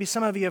story maybe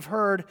some of you have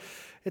heard.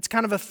 It's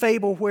kind of a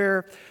fable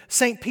where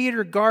St.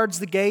 Peter guards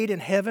the gate in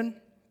heaven.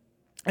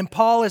 And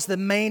Paul is the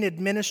main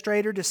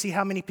administrator to see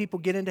how many people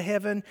get into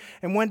heaven.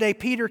 And one day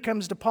Peter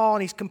comes to Paul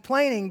and he's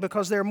complaining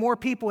because there are more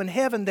people in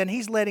heaven than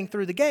he's letting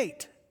through the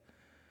gate.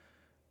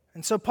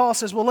 And so Paul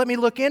says, well, let me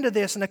look into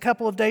this. And a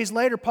couple of days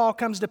later, Paul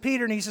comes to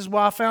Peter and he says,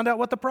 well, I found out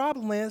what the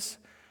problem is.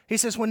 He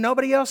says, when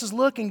nobody else is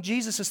looking,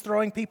 Jesus is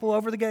throwing people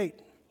over the gate.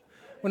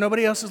 When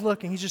nobody else is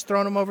looking, he's just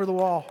throwing them over the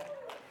wall.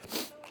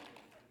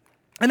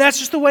 And that's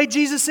just the way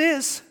Jesus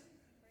is.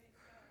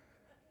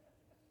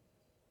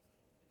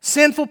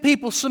 Sinful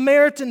people,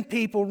 Samaritan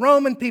people,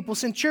 Roman people,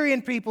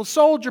 centurion people,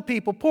 soldier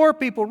people, poor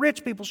people,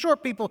 rich people,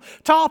 short people,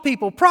 tall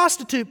people,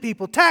 prostitute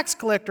people, tax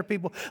collector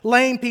people,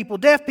 lame people,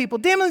 deaf people,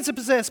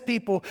 demon-possessed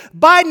people,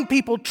 Biden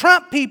people,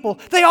 Trump people,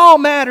 they all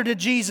matter to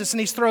Jesus,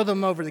 and he's throwing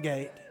them over the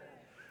gate.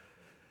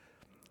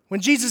 When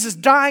Jesus is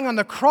dying on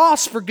the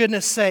cross, for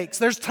goodness sakes,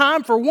 there's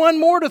time for one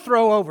more to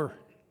throw over.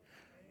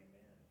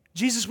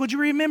 Jesus, would you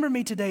remember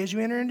me today as you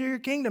enter into your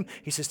kingdom?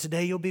 He says,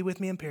 today you'll be with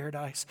me in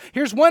paradise.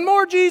 Here's one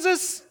more,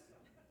 Jesus.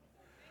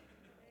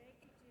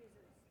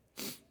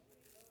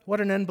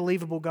 What an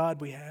unbelievable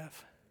God we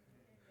have.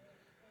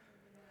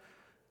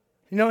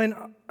 You know,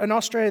 in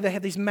Australia, they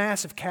have these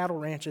massive cattle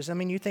ranches. I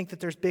mean, you think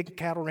that there's big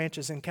cattle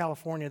ranches in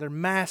California. There are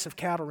massive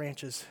cattle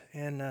ranches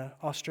in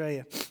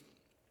Australia.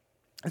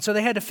 And so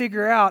they had to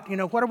figure out,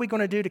 what are we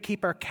going to do to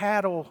keep our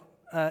cattle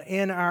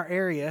in our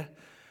area?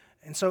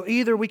 And so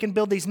either we can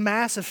build these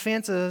massive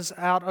fences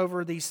out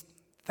over these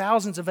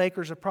thousands of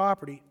acres of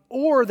property,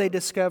 or they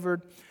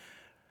discovered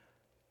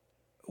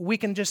we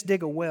can just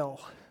dig a well.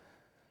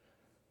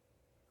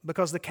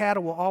 Because the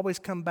cattle will always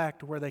come back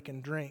to where they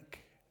can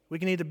drink. We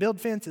can either build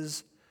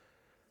fences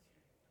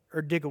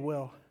or dig a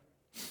well.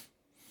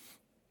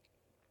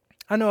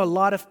 I know a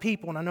lot of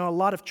people and I know a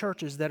lot of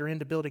churches that are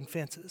into building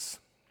fences.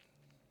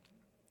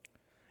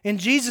 In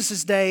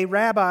Jesus' day,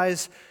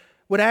 rabbis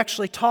would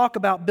actually talk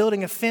about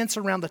building a fence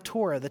around the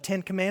Torah, the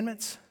Ten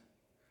Commandments.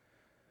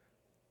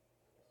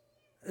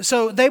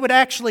 So they would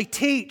actually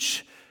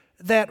teach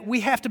that we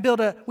have to build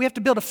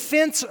a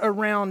fence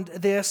around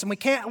this, and we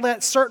can't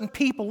let certain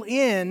people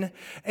in,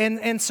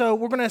 and so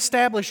we're going to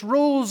establish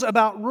rules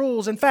about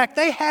rules. In fact,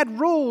 they had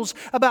rules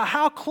about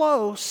how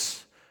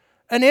close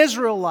an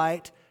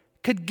Israelite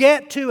could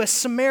get to a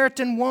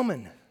Samaritan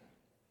woman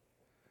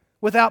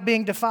without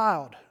being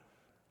defiled.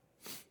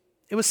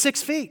 It was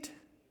 6 feet,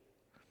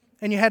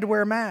 and you had to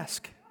wear a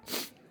mask.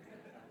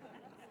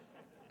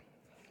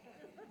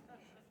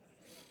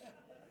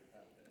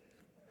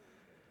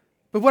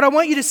 But what I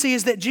want you to see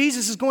is that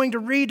Jesus is going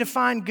to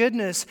redefine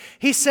goodness.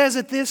 He says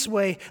it this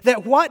way,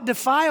 that what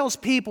defiles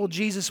people,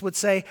 Jesus would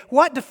say,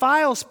 what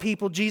defiles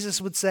people,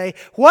 Jesus would say,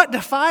 what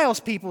defiles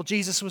people,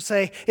 Jesus would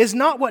say, is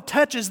not what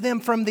touches them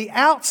from the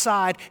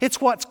outside,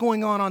 it's what's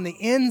going on the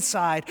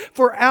inside.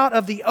 For out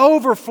of the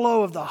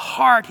overflow of the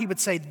heart, he would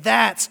say,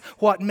 that's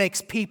what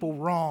makes people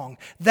wrong.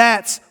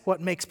 That's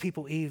what makes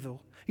people evil.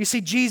 You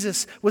see,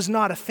 Jesus was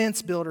not a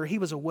fence builder, he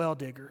was a well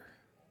digger.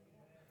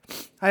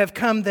 I have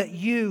come that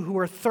you who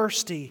are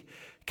thirsty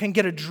can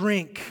get a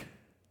drink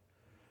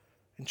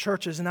in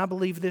churches, and I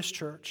believe this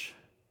church.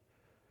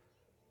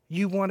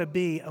 You want to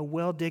be a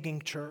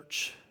well-digging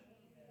church.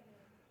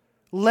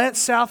 Let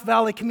South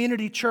Valley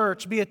Community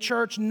Church be a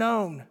church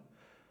known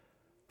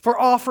for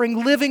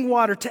offering living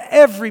water to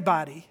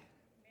everybody.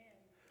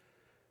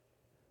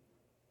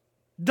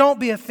 Don't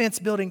be a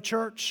fence-building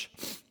church.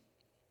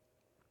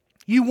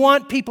 You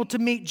want people to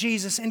meet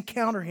Jesus,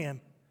 encounter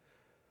Him.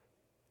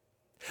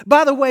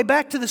 By the way,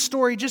 back to the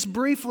story just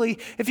briefly.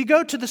 If you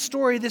go to the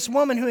story, this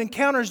woman who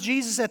encounters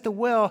Jesus at the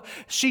well,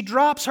 she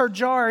drops her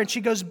jar and she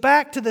goes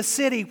back to the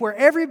city where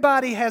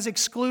everybody has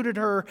excluded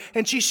her,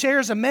 and she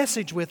shares a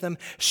message with them.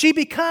 She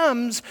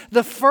becomes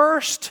the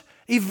first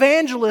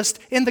evangelist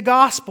in the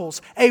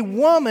Gospels. A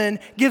woman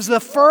gives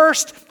the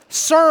first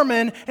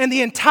sermon, and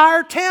the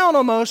entire town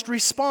almost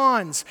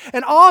responds.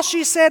 And all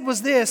she said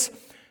was this: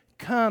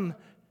 "Come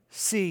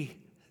see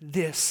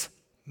this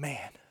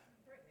man."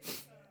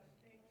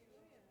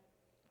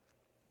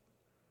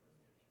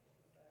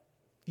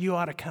 You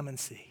ought to come and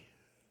see.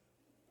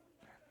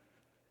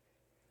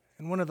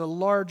 And one of the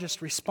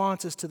largest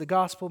responses to the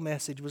gospel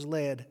message was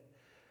led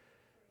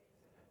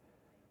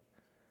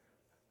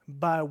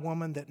by a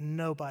woman that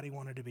nobody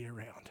wanted to be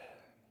around.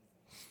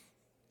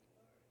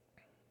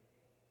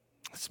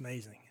 It's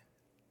amazing.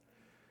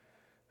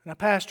 And I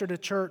pastored a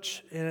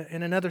church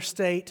in another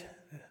state.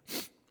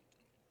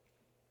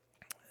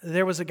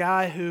 There was a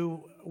guy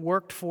who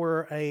worked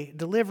for a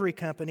delivery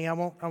company. I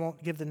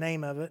won't give the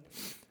name of it.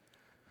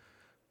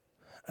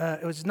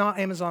 It was not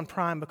Amazon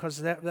Prime, because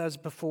that was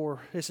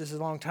before. This is a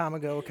long time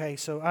ago, okay?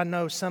 So I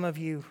know some of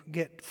you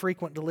get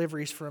frequent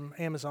deliveries from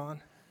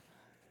Amazon.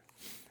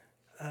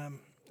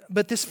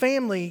 But this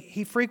family,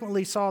 he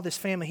frequently saw this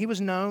family. He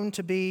was known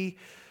to be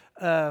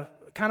kind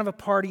of a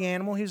party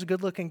animal. He was a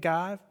good-looking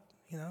guy,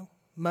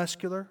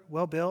 muscular,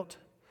 well-built.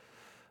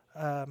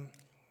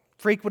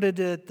 Frequented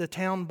the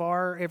town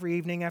bar every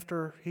evening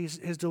after his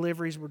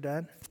deliveries were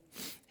done.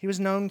 He was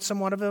known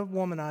somewhat of a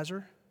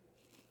womanizer.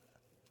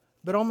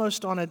 But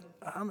almost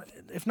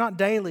if not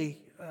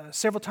daily,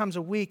 several times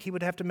a week, he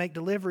would have to make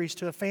deliveries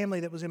to a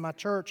family that was in my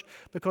church.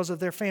 Because of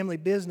their family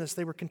business,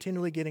 they were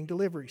continually getting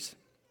deliveries.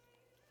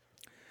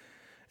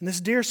 And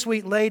this dear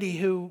sweet lady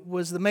who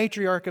was the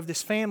matriarch of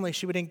this family,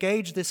 she would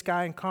engage this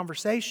guy in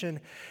conversation.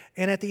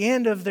 And at the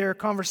end of their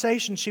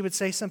conversation, she would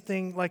say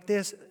something like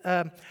this: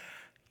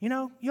 you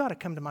ought to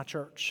come to my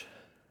church.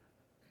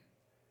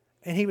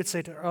 And he would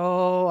say to her,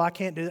 "Oh, I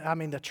can't do that. I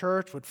mean, the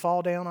church would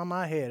fall down on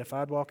my head if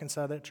I'd walk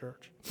inside that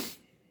church."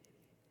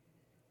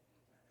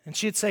 And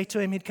she'd say to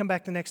him, he'd come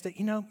back the next day,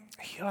 you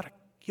ought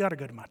to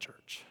go to my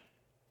church.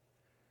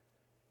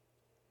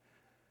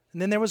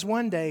 And then there was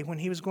one day when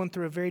he was going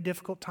through a very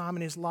difficult time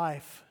in his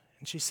life,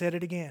 and she said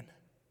it again.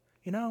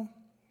 You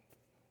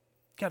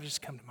got to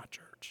just come to my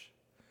church.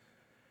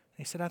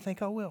 And he said, "I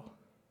think I will."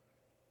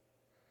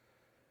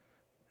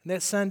 And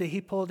that Sunday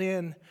he pulled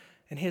in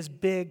his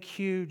big,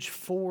 huge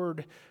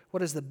Ford,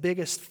 what is the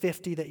biggest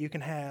 50 that you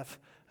can have?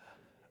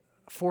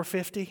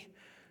 450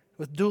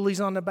 with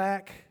dualies on the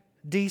back,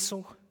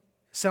 diesel.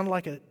 Sounded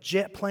like a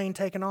jet plane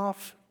taking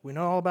off. We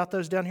know all about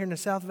those down here in the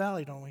South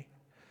Valley, don't we?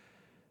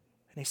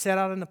 And he sat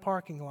out in the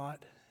parking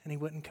lot and he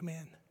wouldn't come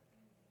in.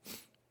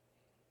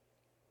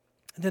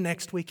 And the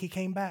next week he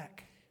came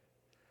back.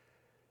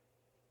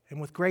 And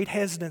with great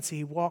hesitancy,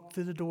 he walked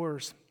through the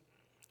doors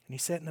and he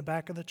sat in the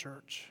back of the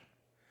church.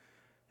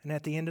 And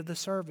at the end of the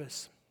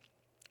service,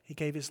 he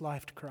gave his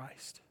life to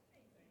Christ.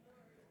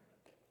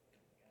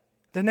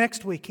 The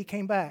next week, he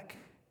came back.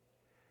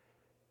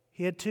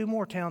 He had 2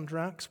 more town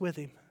drunks with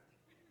him.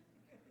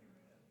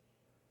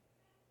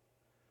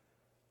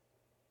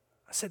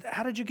 I said,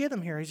 "How did you get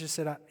them here?" He just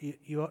said,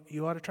 you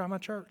ought to try my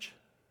church.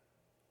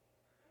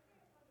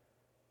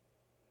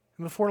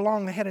 And before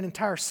long, they had an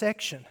entire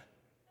section.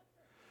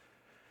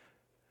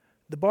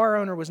 The bar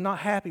owner was not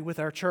happy with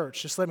our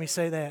church, just let me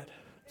say that.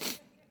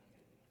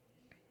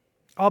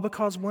 All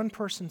because one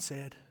person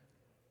said,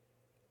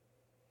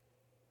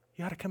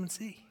 "You ought to come and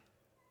see."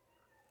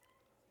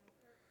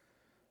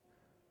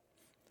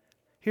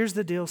 Here's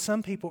the deal.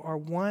 Some people are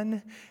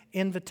one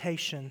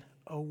invitation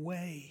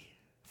away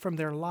from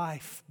their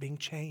life being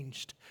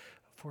changed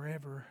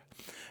forever.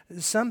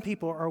 Some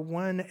people are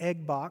one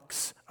egg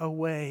box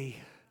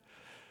away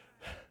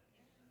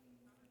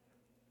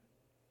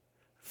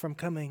from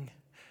coming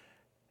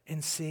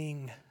and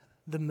seeing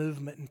the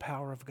movement and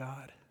power of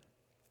God.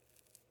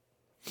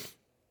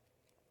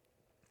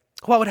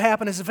 What would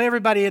happen is if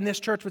everybody in this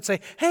church would say,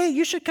 "Hey,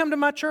 you should come to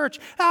my church.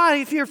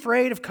 If you're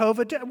afraid of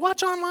COVID,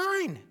 watch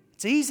online.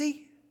 It's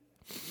easy."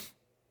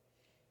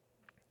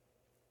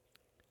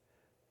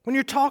 When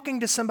you're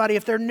talking to somebody,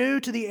 if they're new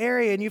to the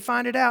area and you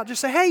find it out,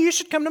 just say, "Hey, you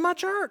should come to my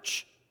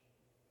church."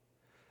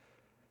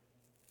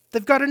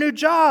 They've got a new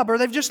job or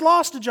they've just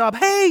lost a job.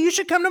 "Hey, you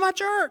should come to my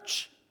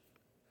church."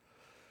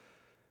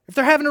 If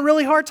they're having a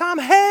really hard time,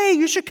 "Hey,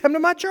 you should come to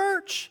my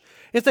church."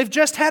 If they've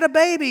just had a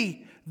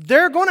baby,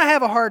 they're going to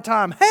have a hard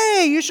time.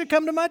 "Hey, you should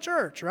come to my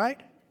church,"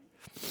 right?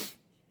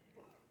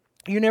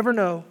 You never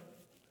know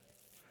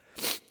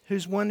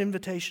who's one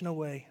invitation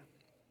away.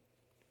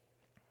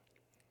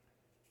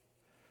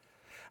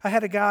 I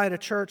had a guy at a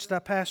church that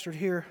I pastored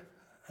here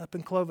up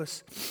in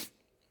Clovis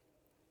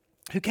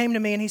who came to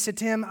me and he said,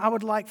 "Tim, I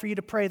would like for you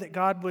to pray that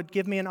God would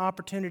give me an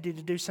opportunity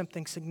to do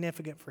something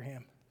significant for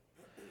him."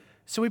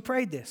 So we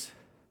prayed this,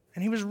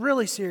 and he was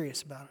really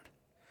serious about it.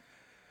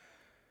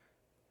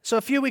 So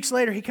a few weeks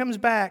later, he comes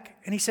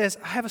back and he says,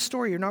 "I have a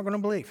story you're not going to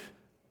believe."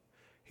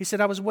 He said,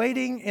 I was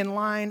waiting in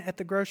line at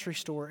the grocery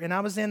store, and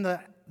I was in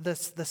the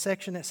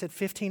section that said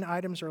 15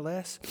 items or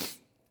less,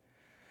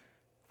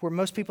 where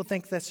most people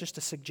think that's just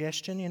a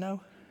suggestion, you know.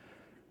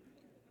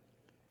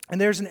 And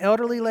there's an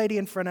elderly lady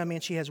in front of me,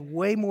 and she has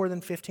way more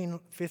than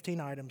 15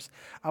 items.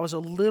 I was a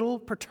little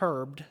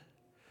perturbed,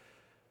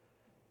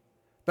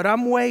 but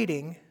I'm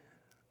waiting.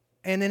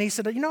 And then he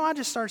said, I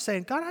just started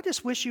saying, God, I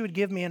just wish you would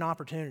give me an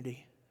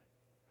opportunity.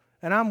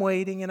 And I'm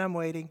waiting, and I'm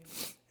waiting.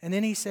 And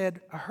then he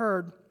said, I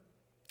heard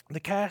the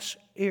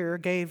cashier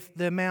gave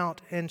the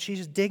amount, and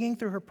she's digging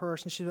through her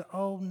purse, and she said,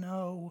 oh,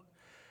 no,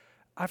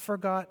 I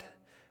forgot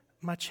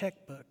my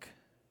checkbook.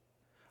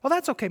 Oh,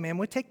 that's okay, ma'am.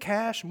 We take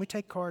cash, and we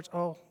take cards.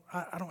 Oh,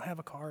 I don't have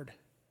a card,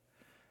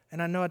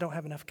 and I know I don't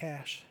have enough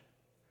cash.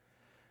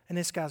 And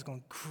this guy's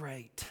going,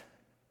 great.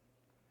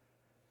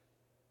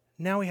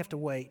 Now we have to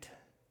wait.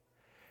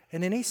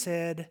 And then he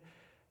said,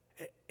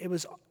 it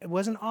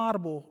wasn't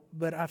audible,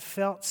 but I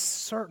felt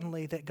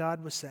certainly that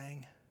God was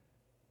saying,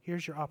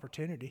 here's your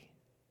opportunity.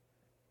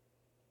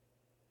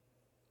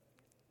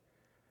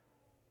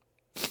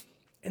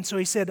 And so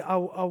he said,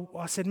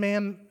 I said,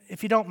 ma'am,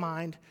 if you don't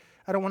mind,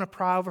 I don't want to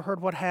pry. I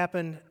overheard what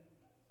happened.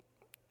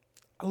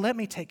 Let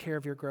me take care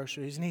of your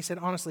groceries. And he said,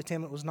 honestly,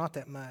 Tim, it was not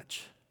that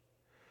much.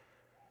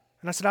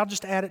 And I said, I'll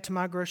just add it to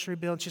my grocery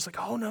bill. And she's like,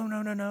 oh,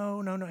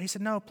 no. He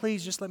said, no,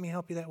 please, just let me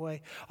help you that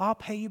way. I'll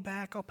pay you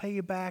back.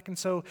 And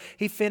so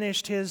he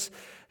finished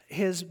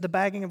the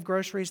bagging of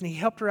groceries, and he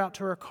helped her out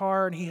to her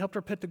car, and he helped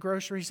her put the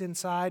groceries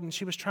inside, and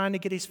she was trying to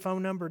get his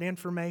phone number and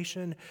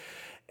information.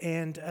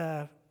 And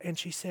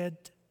she said,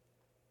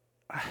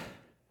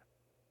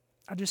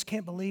 I just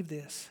can't believe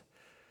this.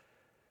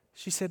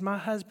 She said, my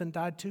husband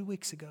died 2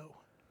 weeks ago,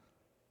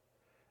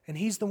 and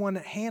he's the one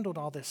that handled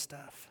all this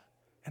stuff,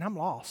 and I'm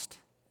lost.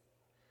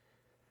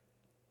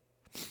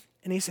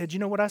 And he said, you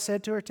know what I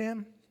said to her,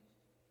 Tim?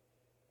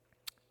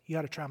 You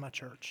ought to try my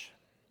church.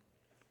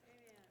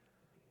 Amen.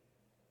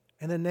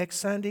 And the next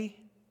Sunday,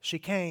 she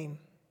came.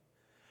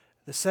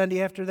 The Sunday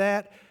after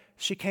that,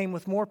 she came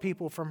with more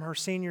people from her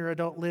senior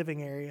adult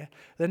living area.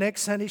 The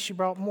next Sunday, she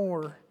brought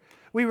more.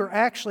 We were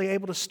actually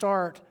able to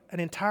start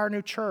an entire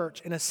new church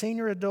in a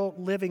senior adult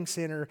living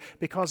center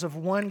because of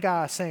one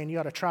guy saying, you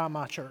ought to try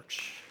my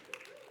church.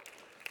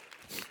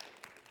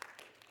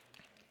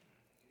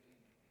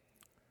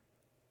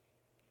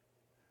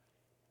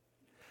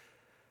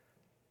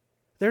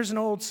 There's an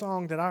old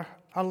song that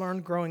I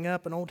learned growing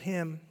up, an old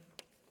hymn,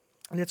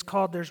 and it's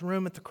called There's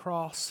Room at the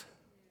Cross.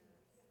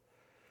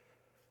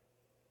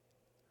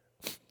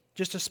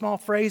 Just a small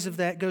phrase of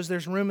that goes,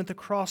 there's room at the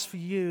cross for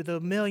you.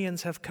 Though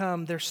millions have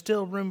come, there's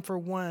still room for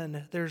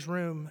one. There's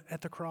room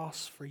at the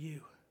cross for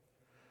you.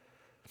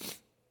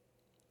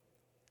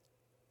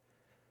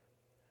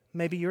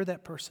 Maybe you're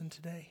that person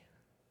today.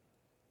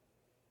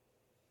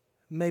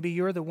 Maybe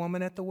you're the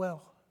woman at the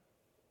well.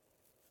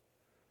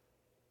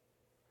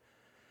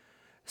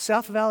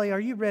 South Valley, are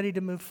you ready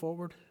to move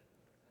forward?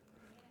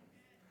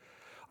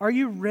 Are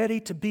you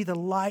ready to be the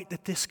light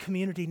that this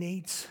community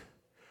needs?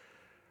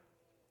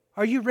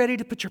 Are you ready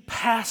to put your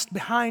past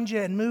behind you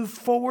and move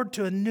forward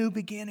to a new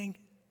beginning?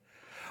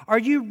 Are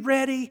you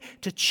ready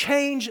to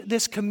change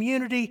this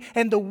community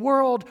and the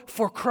world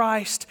for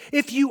Christ?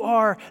 If you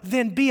are,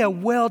 then be a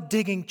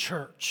well-digging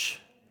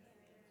church.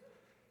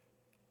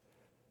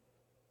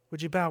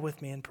 Would you bow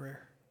with me in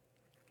prayer?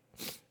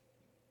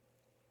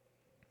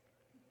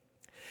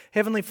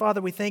 Heavenly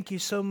Father, we thank you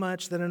so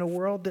much that in a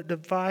world that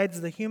divides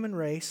the human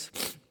race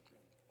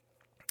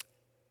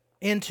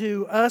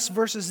into us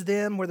versus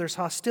them, where there's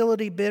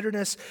hostility,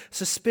 bitterness,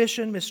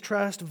 suspicion,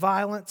 mistrust,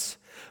 violence,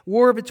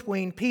 war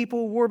between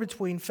people, war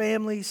between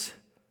families,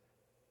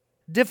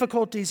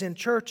 difficulties in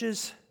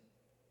churches,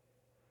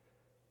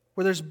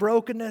 where there's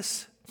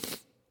brokenness,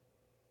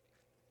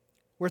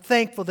 we're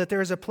thankful that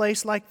there is a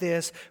place like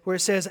this where it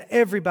says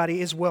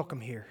everybody is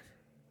welcome here.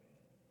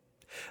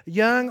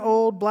 Young,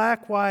 old,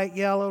 black, white,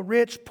 yellow,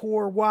 rich,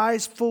 poor,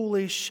 wise,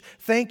 foolish.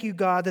 Thank you,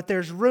 God, that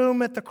there's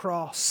room at the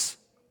cross.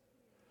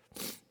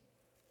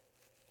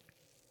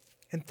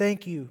 And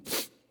thank you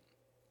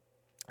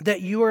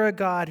that you are a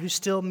God who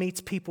still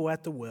meets people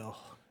at the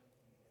well.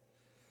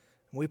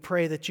 We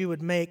pray that you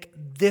would make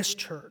this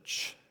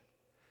church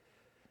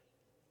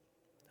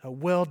a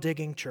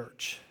well-digging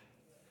church.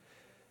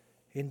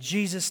 In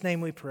Jesus' name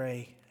we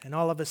pray, and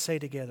all of us say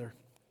together,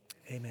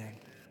 amen.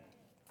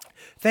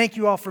 Thank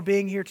you all for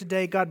being here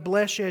today. God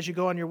bless you as you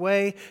go on your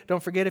way.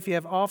 Don't forget, if you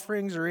have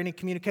offerings or any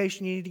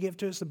communication you need to give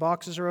to us, the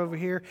boxes are over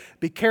here.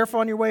 Be careful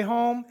on your way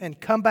home and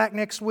come back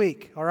next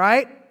week, all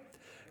right?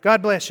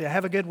 God bless you.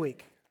 Have a good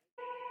week.